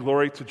about giving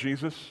glory to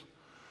Jesus,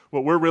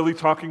 what we're really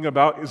talking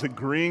about is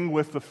agreeing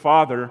with the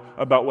Father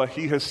about what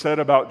he has said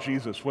about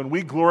Jesus. When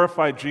we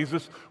glorify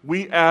Jesus,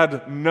 we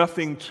add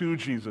nothing to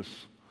Jesus.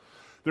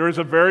 There is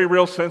a very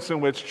real sense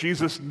in which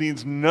Jesus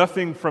needs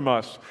nothing from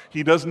us.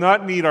 He does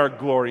not need our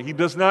glory. He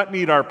does not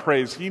need our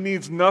praise. He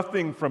needs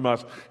nothing from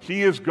us.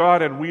 He is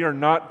God and we are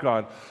not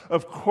God.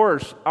 Of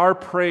course, our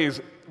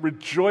praise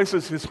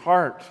rejoices his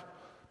heart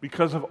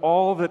because of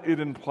all that it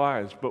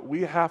implies. But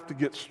we have to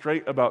get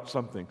straight about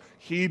something.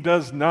 He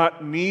does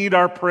not need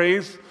our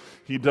praise.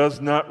 He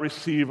does not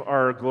receive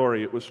our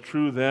glory. It was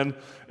true then,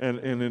 and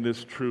it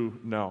is true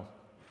now.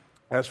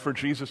 As for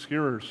Jesus'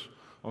 hearers,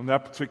 on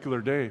that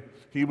particular day,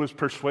 he was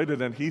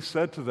persuaded, and he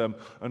said to them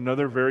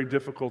another very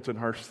difficult and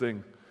harsh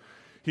thing.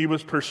 He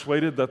was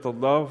persuaded that the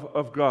love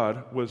of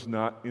God was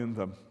not in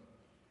them.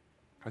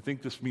 I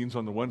think this means,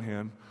 on the one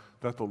hand,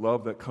 that the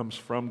love that comes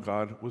from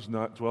God was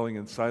not dwelling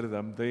inside of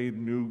them. They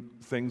knew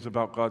things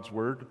about God's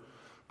word,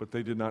 but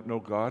they did not know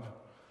God.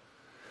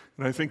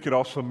 And I think it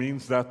also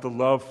means that the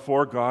love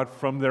for God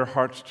from their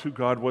hearts to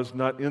God was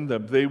not in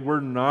them. They were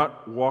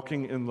not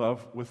walking in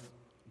love with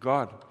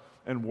God.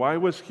 And why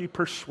was he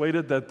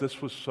persuaded that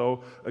this was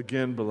so?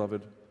 Again,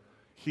 beloved,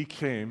 he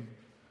came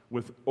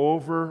with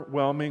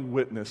overwhelming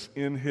witness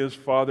in his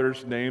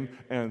Father's name,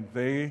 and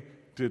they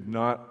did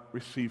not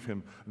receive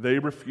him. They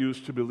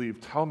refused to believe.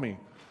 Tell me,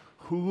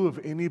 who of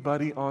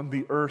anybody on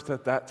the earth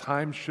at that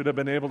time should have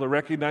been able to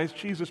recognize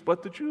Jesus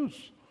but the Jews?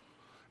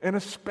 And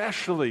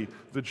especially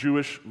the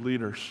Jewish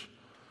leaders.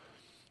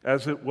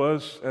 As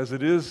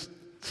it is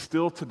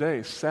still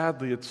today.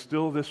 Sadly, it's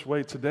still this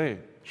way today,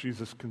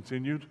 Jesus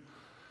continued.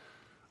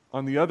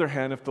 On the other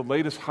hand, if the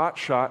latest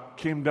hotshot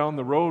came down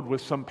the road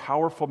with some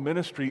powerful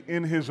ministry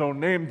in his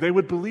own name, they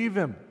would believe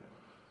him.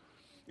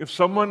 If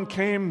someone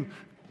came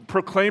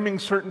proclaiming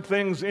certain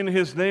things in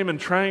his name and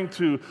trying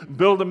to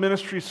build a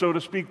ministry, so to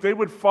speak, they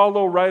would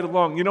follow right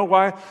along. You know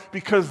why?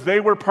 Because they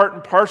were part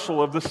and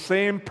parcel of the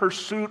same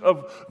pursuit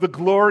of the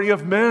glory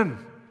of men.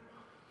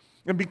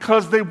 And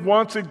because they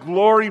wanted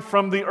glory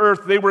from the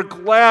earth, they were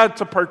glad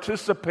to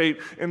participate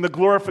in the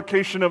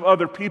glorification of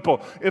other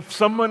people. If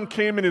someone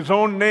came in his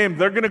own name,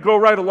 they're going to go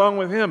right along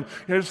with him.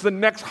 Here's the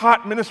next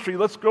hot ministry.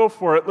 Let's go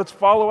for it. Let's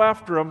follow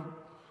after him.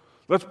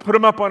 Let's put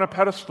him up on a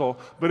pedestal.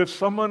 But if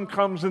someone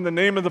comes in the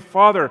name of the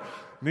Father,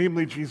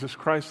 namely Jesus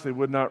Christ, they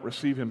would not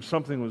receive him.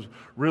 Something was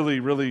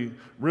really, really,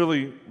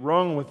 really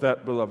wrong with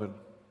that, beloved.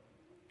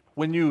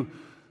 When you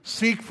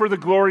seek for the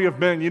glory of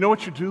men, you know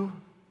what you do?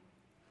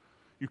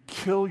 You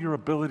kill your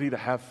ability to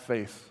have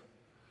faith.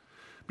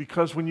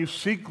 Because when you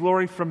seek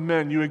glory from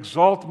men, you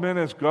exalt men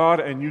as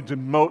God and you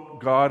demote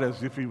God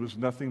as if he was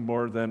nothing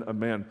more than a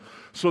man.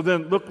 So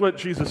then look what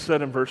Jesus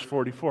said in verse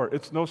 44.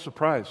 It's no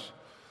surprise.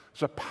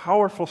 It's a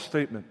powerful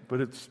statement, but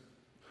it's,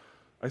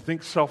 I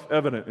think,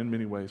 self-evident in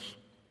many ways.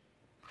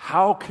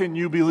 How can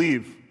you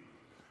believe?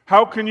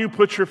 How can you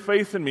put your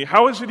faith in me?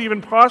 How is it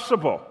even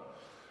possible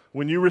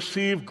when you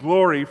receive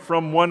glory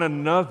from one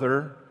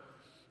another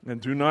and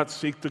do not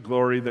seek the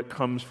glory that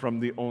comes from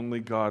the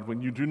only God?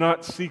 When you do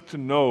not seek to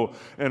know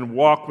and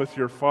walk with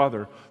your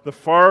Father, the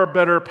far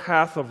better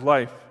path of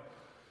life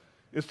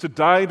is to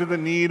die to the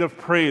need of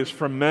praise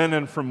from men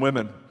and from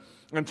women,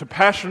 and to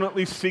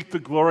passionately seek the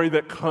glory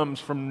that comes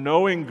from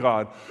knowing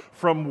God,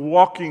 from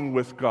walking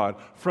with God,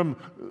 from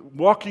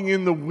walking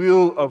in the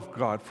will of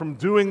God, from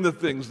doing the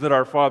things that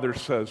our Father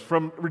says,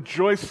 from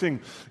rejoicing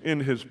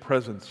in his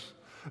presence.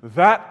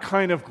 That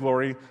kind of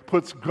glory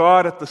puts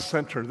God at the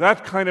center.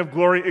 That kind of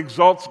glory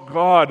exalts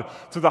God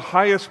to the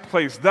highest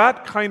place.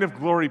 That kind of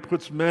glory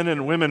puts men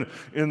and women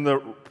in the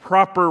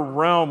proper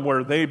realm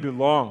where they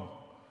belong.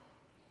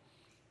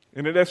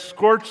 And it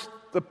escorts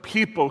the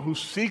people who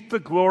seek the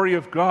glory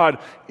of God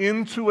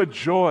into a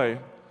joy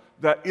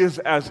that is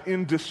as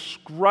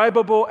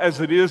indescribable as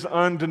it is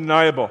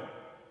undeniable.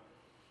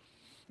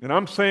 And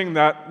I'm saying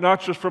that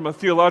not just from a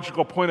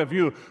theological point of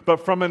view,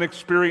 but from an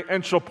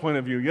experiential point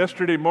of view.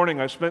 Yesterday morning,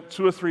 I spent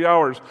 2 or 3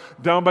 hours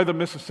down by the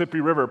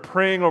Mississippi River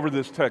praying over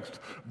this text,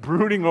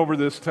 brooding over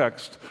this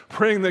text,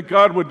 praying that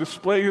God would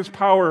display his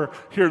power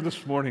here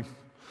this morning.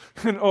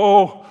 And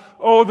oh,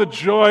 the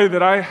joy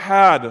that I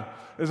had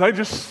as I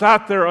just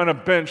sat there on a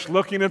bench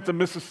looking at the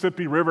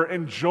Mississippi River,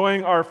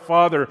 enjoying our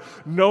Father,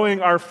 knowing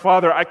our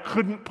Father. I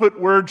couldn't put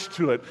words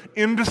to it.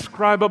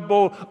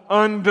 Indescribable,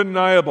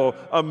 undeniable,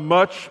 a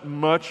much,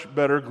 much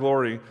better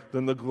glory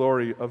than the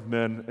glory of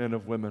men and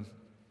of women.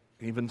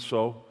 Even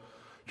so,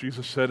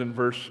 Jesus said in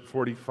verse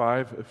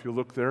 45, if you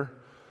look there,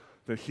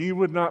 that he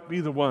would not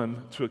be the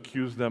one to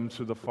accuse them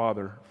to the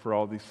Father for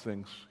all these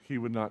things. He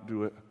would not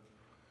do it.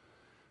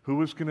 Who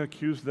was going to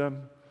accuse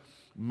them?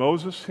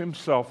 Moses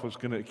himself was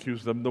going to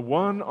accuse them, the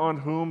one on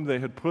whom they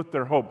had put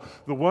their hope,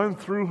 the one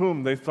through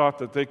whom they thought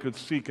that they could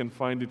seek and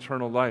find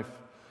eternal life.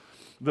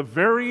 The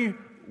very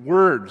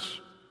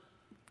words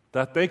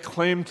that they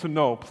claimed to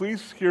know,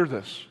 please hear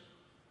this,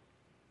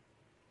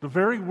 the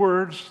very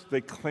words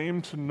they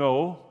claimed to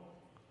know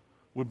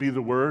would be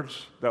the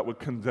words that would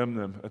condemn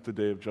them at the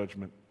day of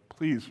judgment.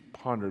 Please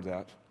ponder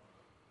that.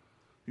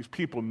 These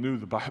people knew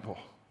the Bible.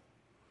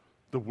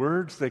 The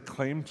words they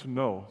claimed to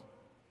know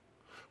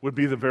would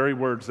be the very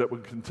words that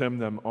would condemn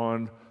them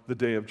on the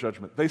day of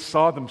judgment. They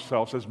saw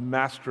themselves as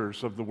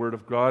masters of the Word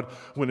of God,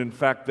 when in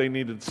fact they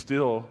needed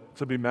still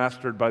to be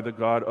mastered by the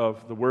God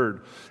of the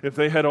Word. If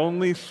they had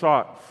only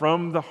sought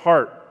from the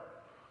heart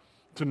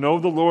to know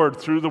the Lord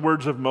through the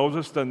words of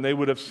Moses, then they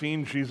would have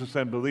seen Jesus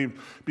and believed,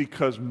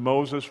 because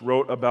Moses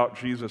wrote about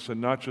Jesus, and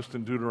not just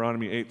in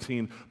Deuteronomy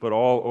 18, but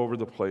all over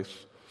the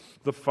place.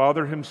 The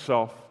Father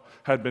himself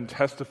had been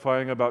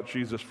testifying about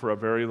Jesus for a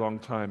very long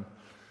time,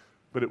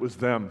 but it was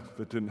them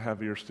that didn't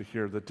have ears to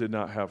hear, that did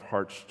not have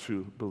hearts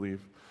to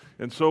believe.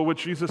 And so what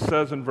Jesus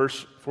says in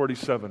verse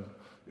 47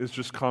 is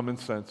just common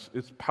sense.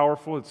 It's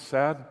powerful, it's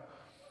sad,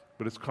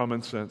 but it's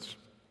common sense.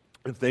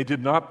 If they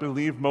did not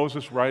believe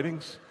Moses'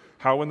 writings,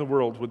 how in the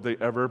world would they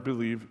ever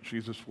believe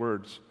Jesus'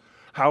 words?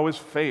 How is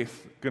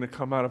faith going to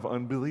come out of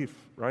unbelief,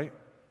 right?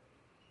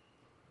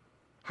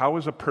 How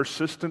is a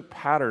persistent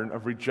pattern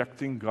of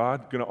rejecting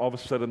God going to all of a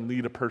sudden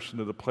lead a person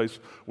to the place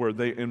where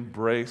they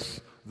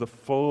embrace the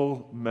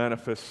full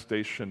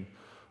manifestation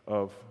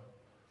of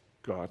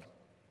God?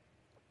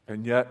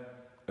 And yet,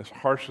 as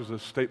harsh as a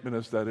statement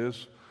as that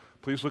is,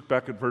 please look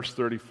back at verse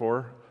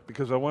 34,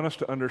 because I want us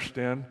to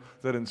understand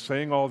that in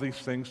saying all these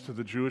things to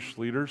the Jewish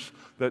leaders,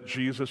 that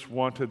Jesus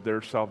wanted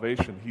their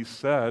salvation. He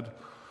said,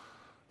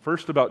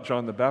 first about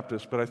John the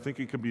Baptist, but I think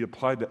it can be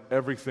applied to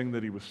everything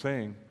that he was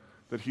saying,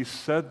 that he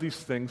said these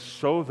things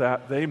so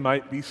that they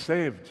might be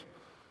saved.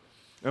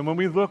 And when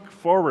we look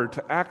forward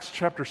to Acts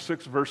chapter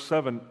 6, verse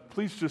 7,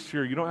 please just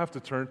hear, you don't have to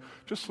turn,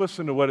 just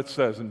listen to what it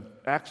says in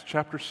Acts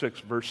chapter 6,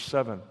 verse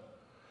 7.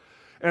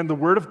 And the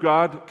word of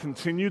God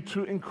continued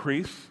to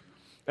increase,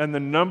 and the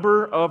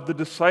number of the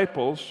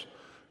disciples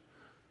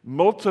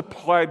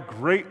multiplied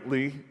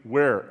greatly,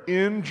 where?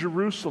 In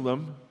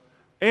Jerusalem,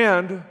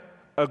 and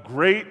a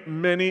great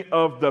many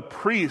of the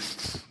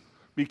priests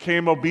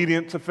became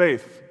obedient to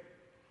faith.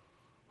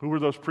 Who were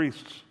those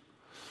priests?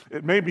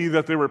 It may be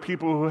that they were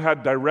people who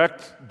had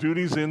direct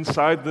duties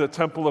inside the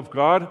temple of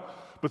God,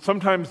 but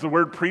sometimes the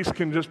word priest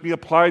can just be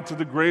applied to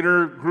the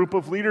greater group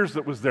of leaders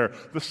that was there,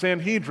 the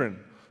Sanhedrin,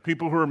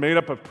 people who were made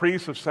up of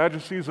priests, of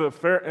Sadducees, and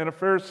of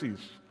Pharisees.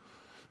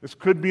 This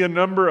could be a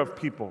number of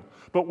people.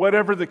 But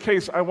whatever the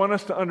case, I want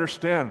us to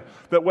understand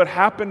that what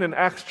happened in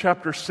Acts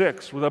chapter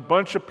 6 with a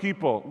bunch of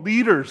people,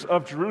 leaders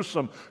of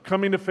Jerusalem,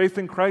 coming to faith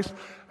in Christ,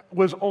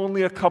 was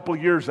only a couple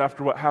years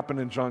after what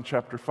happened in John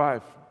chapter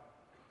 5.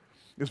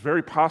 It's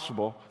very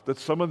possible that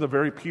some of the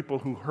very people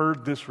who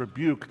heard this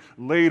rebuke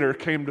later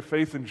came to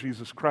faith in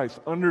Jesus Christ.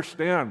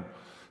 Understand,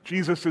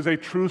 Jesus is a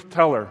truth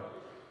teller.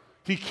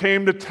 He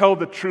came to tell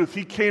the truth.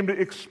 He came to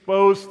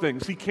expose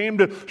things. He came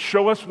to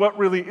show us what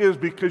really is,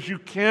 because you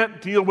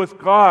can't deal with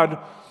God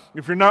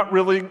if you're not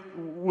really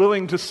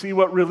willing to see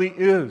what really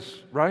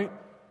is, right?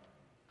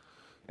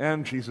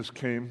 And Jesus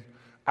came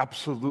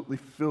absolutely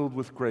filled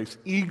with grace,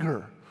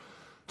 eager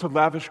to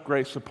lavish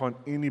grace upon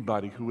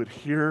anybody who would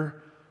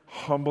hear,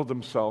 humble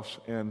themselves,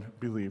 and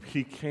believe.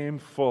 He came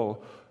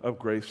full of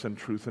grace and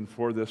truth, and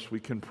for this we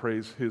can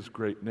praise his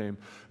great name.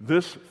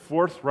 This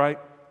forthright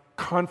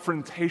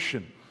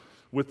confrontation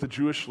with the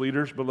Jewish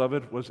leaders,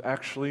 beloved, was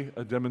actually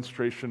a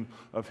demonstration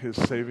of his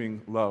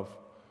saving love.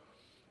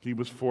 He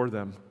was for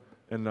them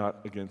and not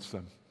against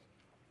them.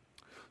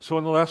 So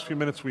in the last few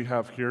minutes we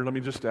have here, let me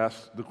just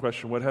ask the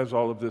question, what has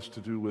all of this to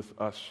do with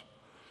us?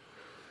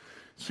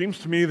 It seems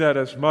to me that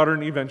as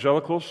modern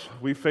evangelicals,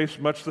 we face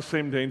much the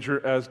same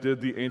danger as did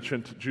the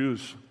ancient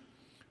Jews.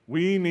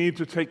 We need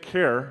to take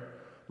care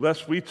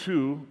lest we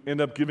too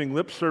end up giving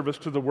lip service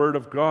to the Word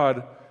of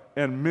God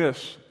and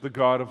miss the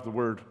God of the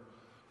Word.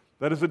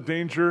 That is a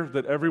danger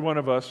that every one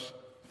of us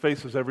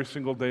faces every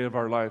single day of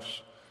our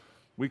lives.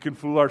 We can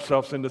fool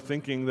ourselves into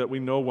thinking that we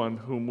know one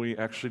whom we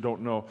actually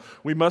don't know.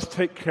 We must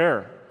take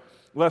care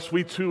lest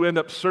we too end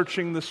up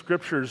searching the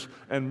Scriptures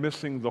and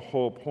missing the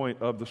whole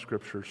point of the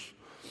Scriptures.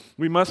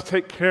 We must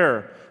take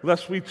care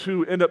lest we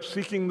too end up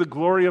seeking the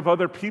glory of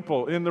other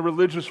people in the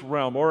religious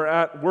realm or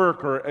at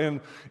work or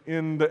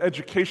in the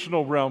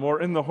educational realm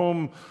or in the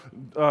home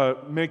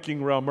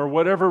making realm or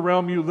whatever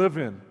realm you live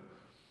in.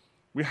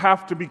 We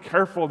have to be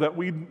careful that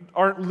we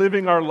aren't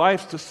living our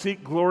lives to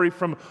seek glory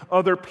from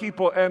other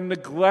people and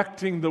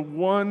neglecting the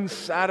one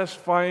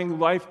satisfying,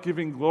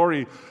 life-giving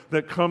glory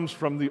that comes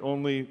from the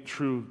only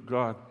true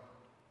God.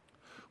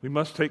 We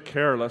must take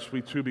care lest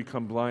we too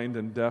become blind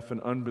and deaf and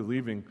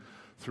unbelieving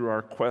through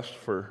our quest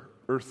for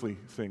earthly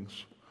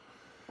things.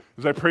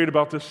 As I prayed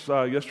about this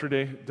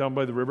yesterday down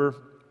by the river,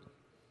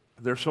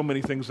 there are so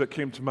many things that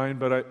came to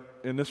mind,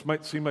 and this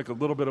might seem like a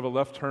little bit of a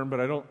left turn, but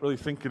I don't really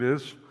think it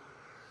is.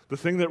 The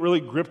thing that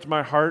really gripped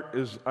my heart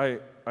is I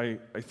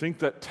think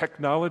that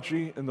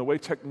technology and the way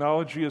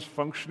technology is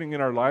functioning in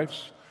our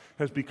lives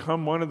has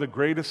become one of the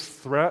greatest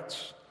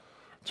threats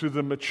to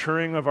the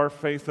maturing of our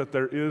faith that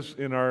there is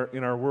in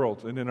our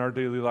world and in our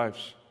daily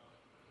lives.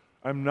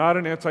 I'm not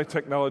an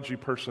anti-technology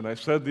person. I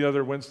said the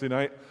other Wednesday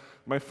night,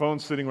 my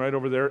phone's sitting right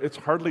over there. It's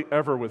hardly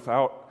ever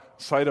without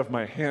sight of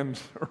my hand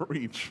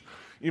reach.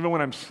 Even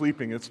when I'm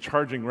sleeping, it's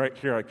charging right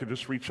here. I could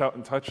just reach out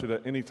and touch it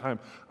at any time.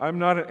 I'm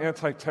not an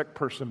anti-tech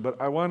person, but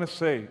I want to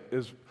say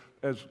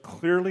as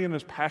clearly and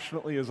as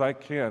passionately as I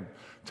can,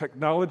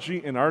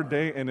 technology in our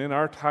day and in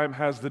our time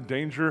has the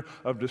danger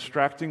of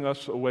distracting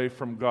us away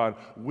from God.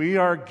 We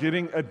are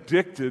getting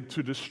addicted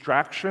to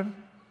distraction,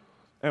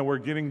 and we're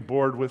getting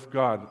bored with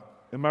God.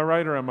 Am I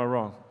right or am I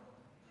wrong?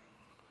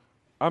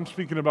 I'm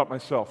speaking about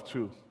myself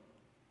too.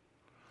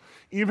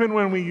 Even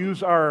when we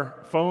use our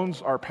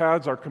phones, our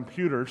pads, our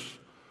computers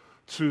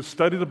to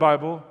study the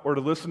Bible or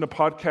to listen to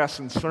podcasts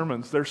and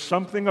sermons. There's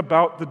something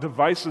about the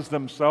devices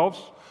themselves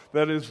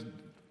that is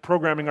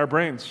programming our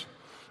brains.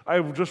 I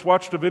just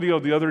watched a video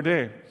the other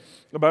day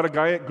about a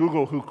guy at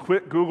Google who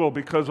quit Google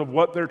because of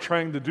what they're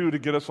trying to do to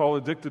get us all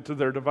addicted to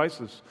their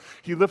devices.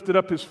 He lifted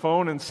up his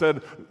phone and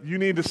said, "You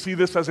need to see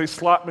this as a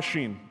slot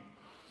machine."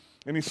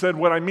 And he said,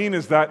 "What I mean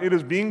is that it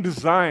is being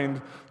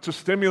designed to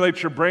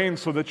stimulate your brain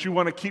so that you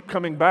want to keep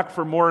coming back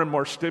for more and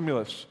more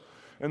stimulus.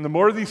 And the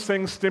more these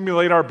things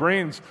stimulate our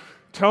brains,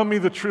 tell me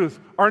the truth,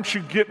 aren't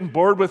you getting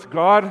bored with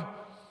God?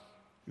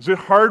 Is it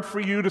hard for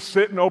you to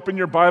sit and open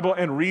your Bible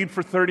and read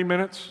for 30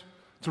 minutes?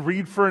 To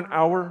read for an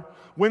hour?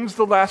 When's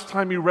the last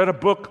time you read a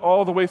book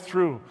all the way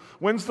through?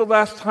 When's the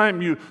last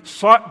time you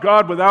sought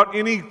God without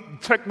any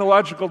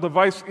technological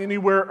device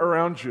anywhere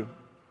around you?"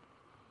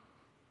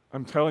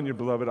 I'm telling you,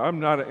 beloved,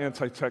 I'm not an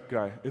anti-tech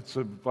guy. It's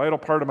a vital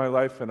part of my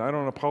life, and I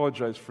don't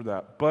apologize for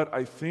that. But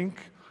I think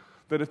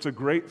that it's a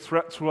great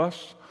threat to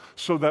us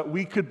so that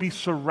we could be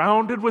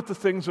surrounded with the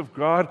things of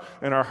God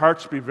and our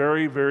hearts be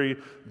very, very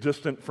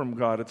distant from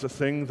God. It's a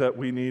thing that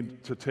we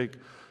need to take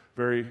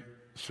very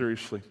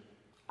seriously.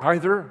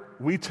 Either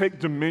we take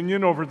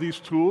dominion over these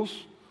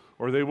tools,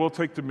 or they will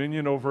take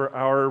dominion over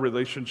our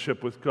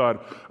relationship with God.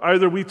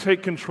 Either we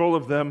take control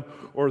of them,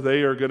 or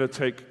they are going to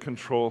take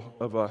control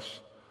of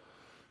us.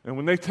 And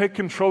when they take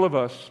control of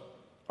us,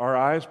 our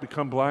eyes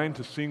become blind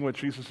to seeing what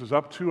Jesus is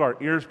up to, our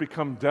ears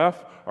become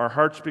deaf, our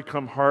hearts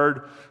become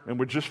hard, and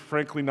we're just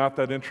frankly not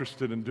that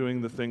interested in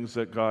doing the things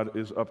that God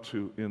is up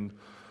to in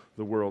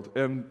the world.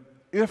 And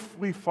if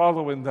we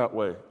follow in that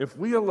way, if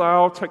we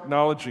allow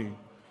technology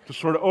to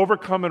sort of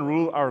overcome and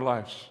rule our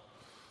lives,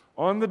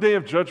 on the day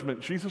of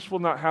judgment, Jesus will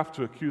not have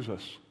to accuse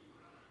us,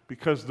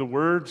 because the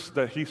words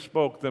that he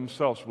spoke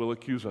themselves will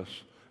accuse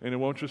us. And it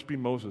won't just be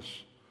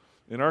Moses.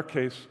 In our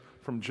case,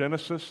 from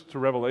Genesis to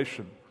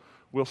Revelation,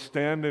 will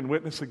stand and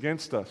witness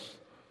against us.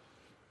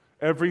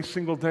 Every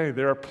single day,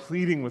 they are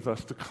pleading with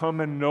us to come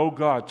and know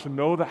God, to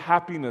know the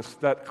happiness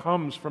that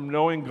comes from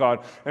knowing God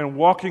and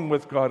walking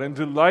with God and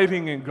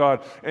delighting in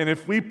God. And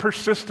if we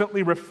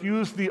persistently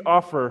refuse the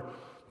offer,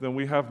 then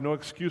we have no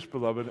excuse,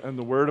 beloved, and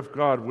the Word of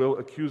God will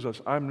accuse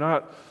us. I'm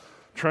not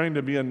trying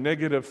to be a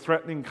negative,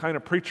 threatening kind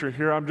of preacher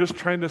here. I'm just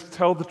trying to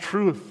tell the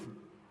truth.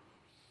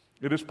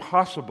 It is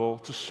possible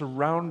to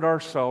surround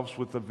ourselves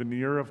with the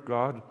veneer of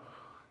God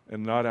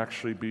and not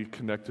actually be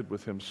connected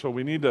with Him. So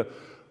we need to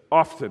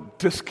often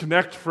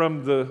disconnect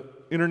from the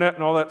internet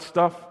and all that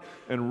stuff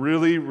and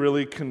really,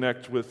 really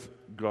connect with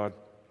God.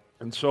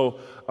 And so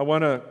I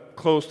want to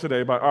close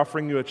today by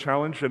offering you a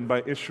challenge and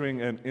by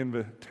issuing an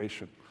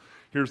invitation.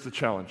 Here's the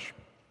challenge.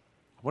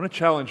 I want to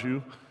challenge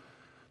you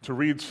to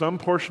read some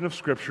portion of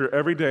Scripture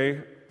every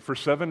day for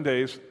 7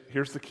 days,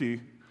 here's the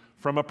key,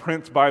 from a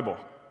print Bible.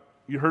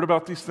 You heard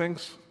about these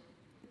things?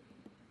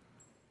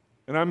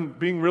 And I'm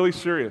being really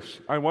serious.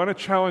 I want to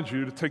challenge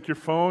you to take your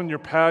phone, your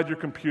pad, your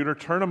computer,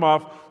 turn them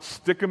off,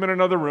 stick them in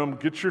another room,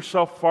 get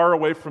yourself far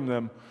away from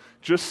them.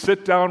 Just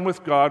sit down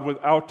with God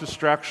without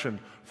distraction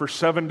for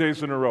 7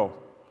 days in a row,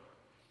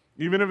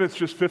 even if it's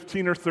just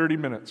 15 or 30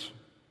 minutes.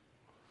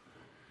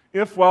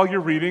 If while you're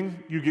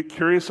reading, you get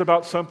curious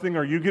about something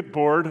or you get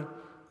bored,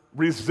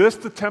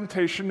 resist the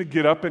temptation to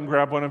get up and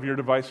grab one of your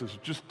devices.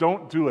 Just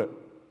don't do it.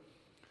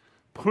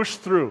 Push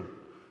through.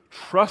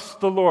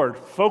 Trust the Lord.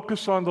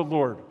 Focus on the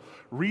Lord.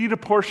 Read a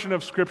portion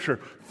of Scripture.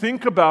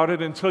 Think about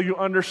it until you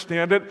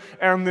understand it,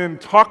 and then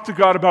talk to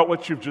God about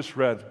what you've just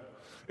read.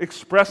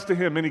 Express to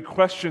Him any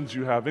questions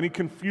you have, any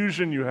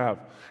confusion you have,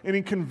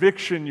 any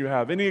conviction you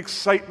have, any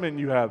excitement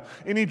you have,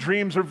 any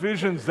dreams or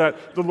visions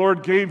that the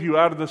Lord gave you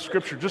out of the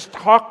Scripture. Just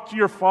talk to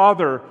your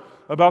Father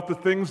about the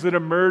things that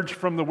emerge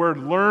from the Word.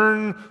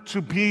 Learn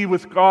to be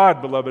with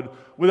God, beloved,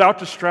 without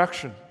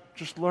distraction.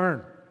 Just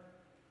learn.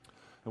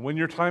 And when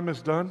your time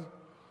is done,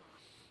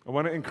 I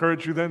want to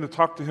encourage you then to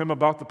talk to Him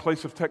about the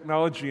place of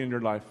technology in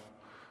your life.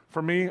 For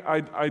me,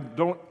 I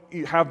don't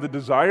have the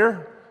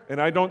desire,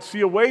 and I don't see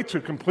a way to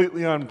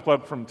completely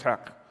unplug from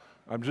tech.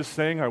 I'm just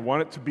saying I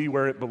want it to be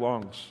where it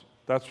belongs.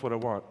 That's what I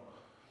want.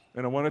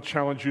 And I want to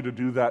challenge you to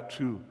do that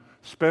too.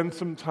 Spend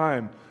some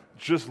time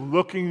just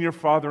looking your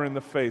Father in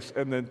the face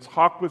and then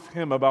talk with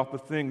Him about the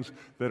things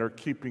that are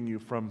keeping you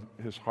from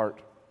His heart.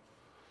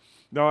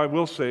 Now, I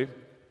will say,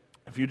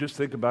 if you just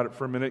think about it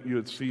for a minute, you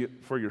would see it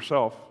for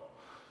yourself,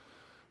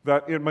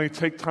 that it may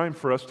take time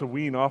for us to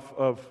wean off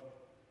of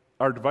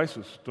our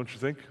devices, don't you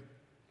think?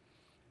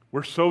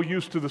 We're so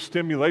used to the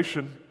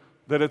stimulation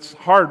that it's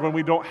hard when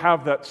we don't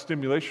have that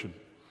stimulation.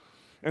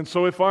 And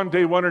so if on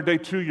day 1 or day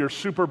 2 you're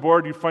super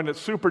bored, you find it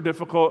super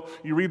difficult,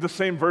 you read the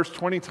same verse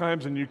 20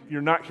 times and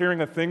you're not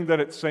hearing a thing that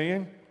it's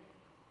saying,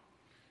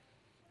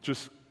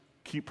 just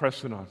keep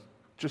pressing on.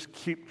 Just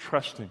keep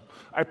trusting.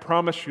 I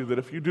promise you that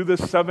if you do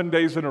this 7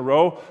 days in a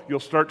row,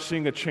 you'll start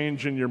seeing a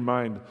change in your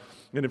mind.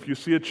 And if you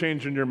see a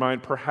change in your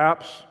mind,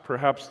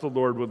 perhaps the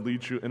Lord would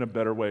lead you in a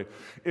better way.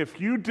 If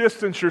you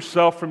distance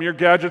yourself from your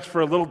gadgets for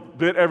a little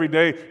bit every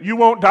day, you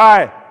won't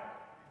die.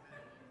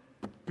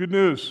 Good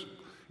news.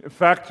 In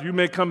fact, you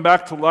may come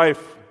back to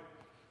life.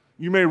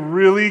 You may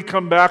really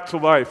come back to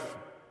life.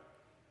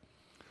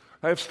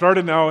 I have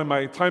started now in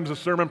my times of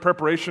sermon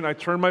preparation, I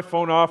turn my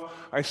phone off,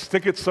 I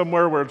stick it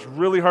somewhere where it's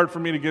really hard for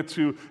me to get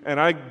to, and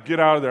I get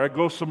out of there. I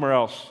go somewhere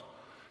else.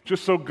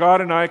 Just so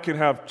God and I can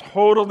have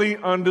totally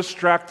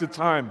undistracted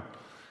time.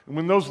 And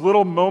when those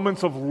little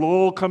moments of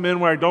lull come in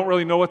where I don't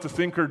really know what to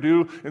think or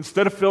do,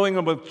 instead of filling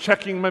them with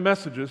checking my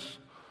messages,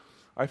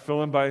 I fill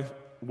them by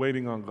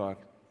waiting on God.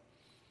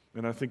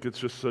 And I think it's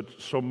just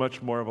so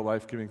much more of a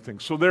life-giving thing.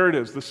 So there it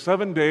is, the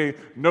 7-day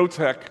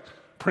no-tech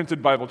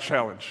printed Bible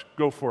challenge.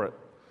 Go for it.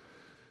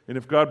 And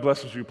if God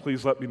blesses you,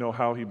 please let me know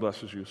how He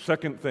blesses you.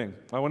 Second thing,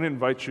 I want to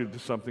invite you to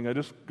something.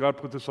 God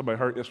put this on my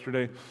heart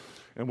yesterday,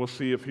 and we'll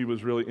see if He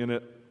was really in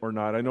it or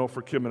not. I know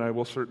for Kim and I,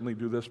 we'll certainly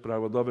do this, but I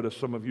would love it if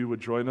some of you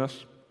would join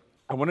us.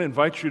 I want to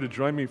invite you to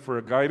join me for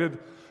a guided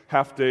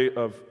half day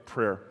of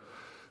prayer.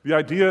 The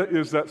idea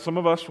is that some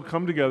of us will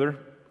come together,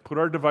 put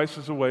our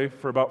devices away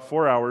for about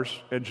 4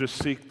 hours, and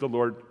just seek the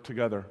Lord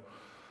together.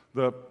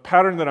 The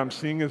pattern that I'm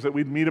seeing is that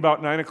we'd meet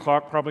about 9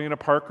 o'clock, probably in a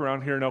park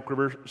around here in Elk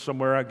River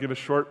somewhere. I'd give a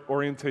short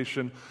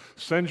orientation,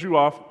 send you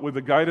off with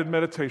a guided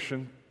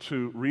meditation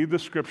to read the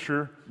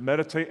Scripture,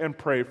 meditate, and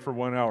pray for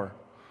 1 hour.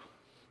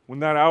 When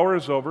that hour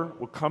is over,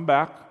 we'll come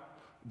back,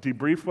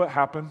 debrief what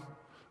happened.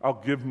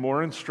 I'll give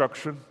more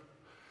instruction,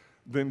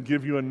 then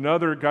give you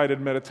another guided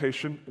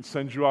meditation and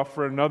send you off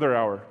for another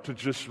hour to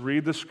just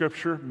read the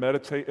Scripture,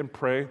 meditate, and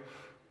pray.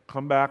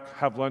 Come back,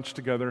 have lunch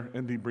together,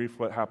 and debrief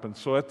what happened.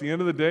 So at the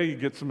end of the day, you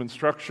get some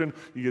instruction.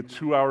 You get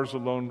 2 hours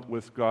alone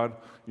with God.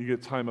 You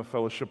get time of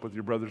fellowship with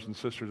your brothers and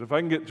sisters. If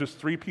I can get just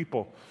 3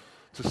 people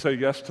to say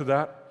yes to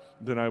that,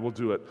 then I will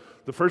do it.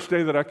 The first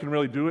day that I can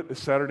really do it is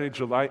Saturday,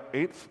 July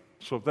 8th.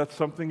 So if that's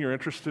something you're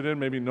interested in,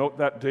 maybe note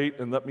that date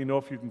and let me know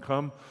if you can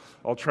come.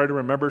 I'll try to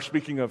remember,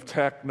 speaking of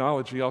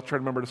technology, I'll try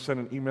to remember to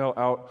send an email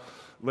out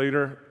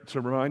later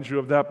to remind you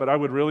of that. But I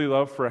would really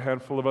love for a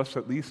handful of us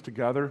at least to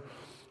gather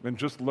and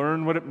just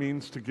learn what it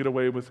means to get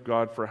away with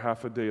God for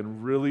half a day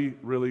and really,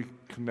 really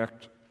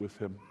connect with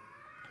Him.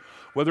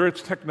 Whether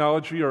it's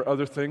technology or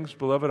other things,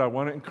 beloved, I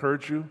want to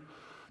encourage you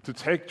to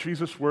take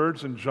Jesus'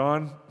 words in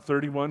John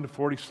 31 to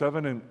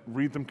 47 and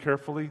read them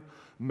carefully,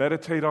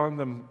 meditate on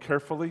them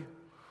carefully,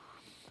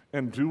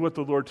 and do what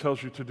the Lord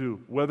tells you to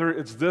do. Whether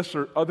it's this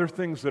or other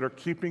things that are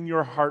keeping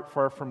your heart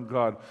far from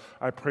God,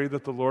 I pray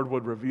that the Lord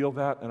would reveal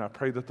that, and I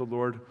pray that the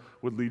Lord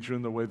would lead you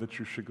in the way that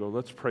you should go.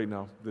 Let's pray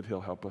now that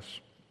He'll help us.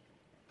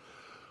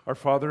 Our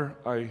Father,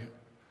 I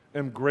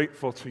am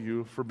grateful to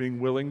You for being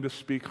willing to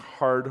speak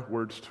hard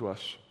words to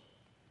us.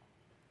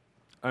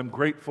 I'm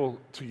grateful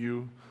to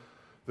You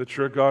that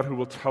You're a God who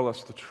will tell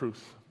us the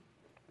truth.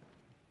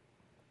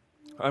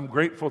 I'm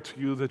grateful to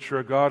You that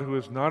You're a God who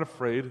is not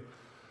afraid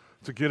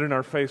to get in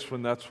our face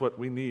when that's what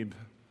we need.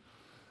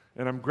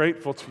 And I'm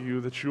grateful to You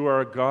that You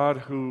are a God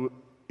who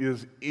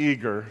is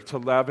eager to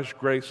lavish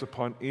grace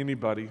upon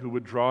anybody who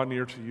would draw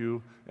near to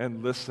You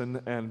and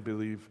listen and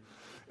believe.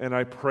 And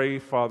I pray,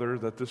 Father,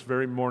 that this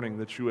very morning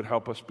that You would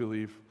help us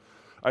believe.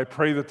 I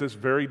pray that this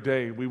very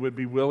day we would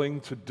be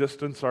willing to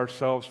distance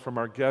ourselves from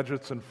our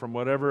gadgets and from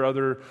whatever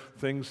other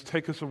things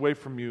take us away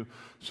from You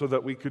so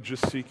that we could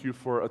just seek You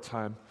for a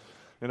time.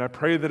 And I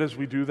pray that as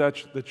we do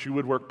that, that You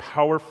would work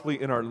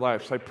powerfully in our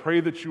lives. I pray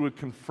that You would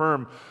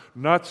confirm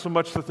not so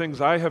much the things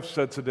I have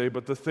said today,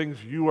 but the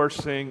things You are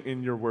saying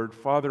in Your word.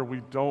 Father,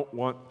 we don't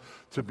want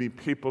to be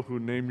people who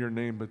name Your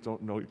name but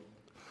don't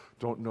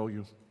know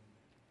You.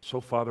 So,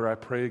 Father, I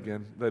pray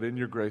again that in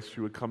Your grace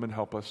You would come and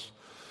help us.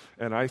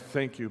 And I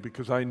thank You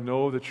because I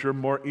know that You're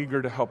more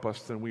eager to help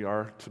us than we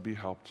are to be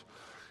helped.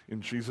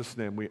 In Jesus'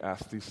 name we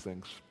ask these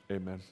things. Amen.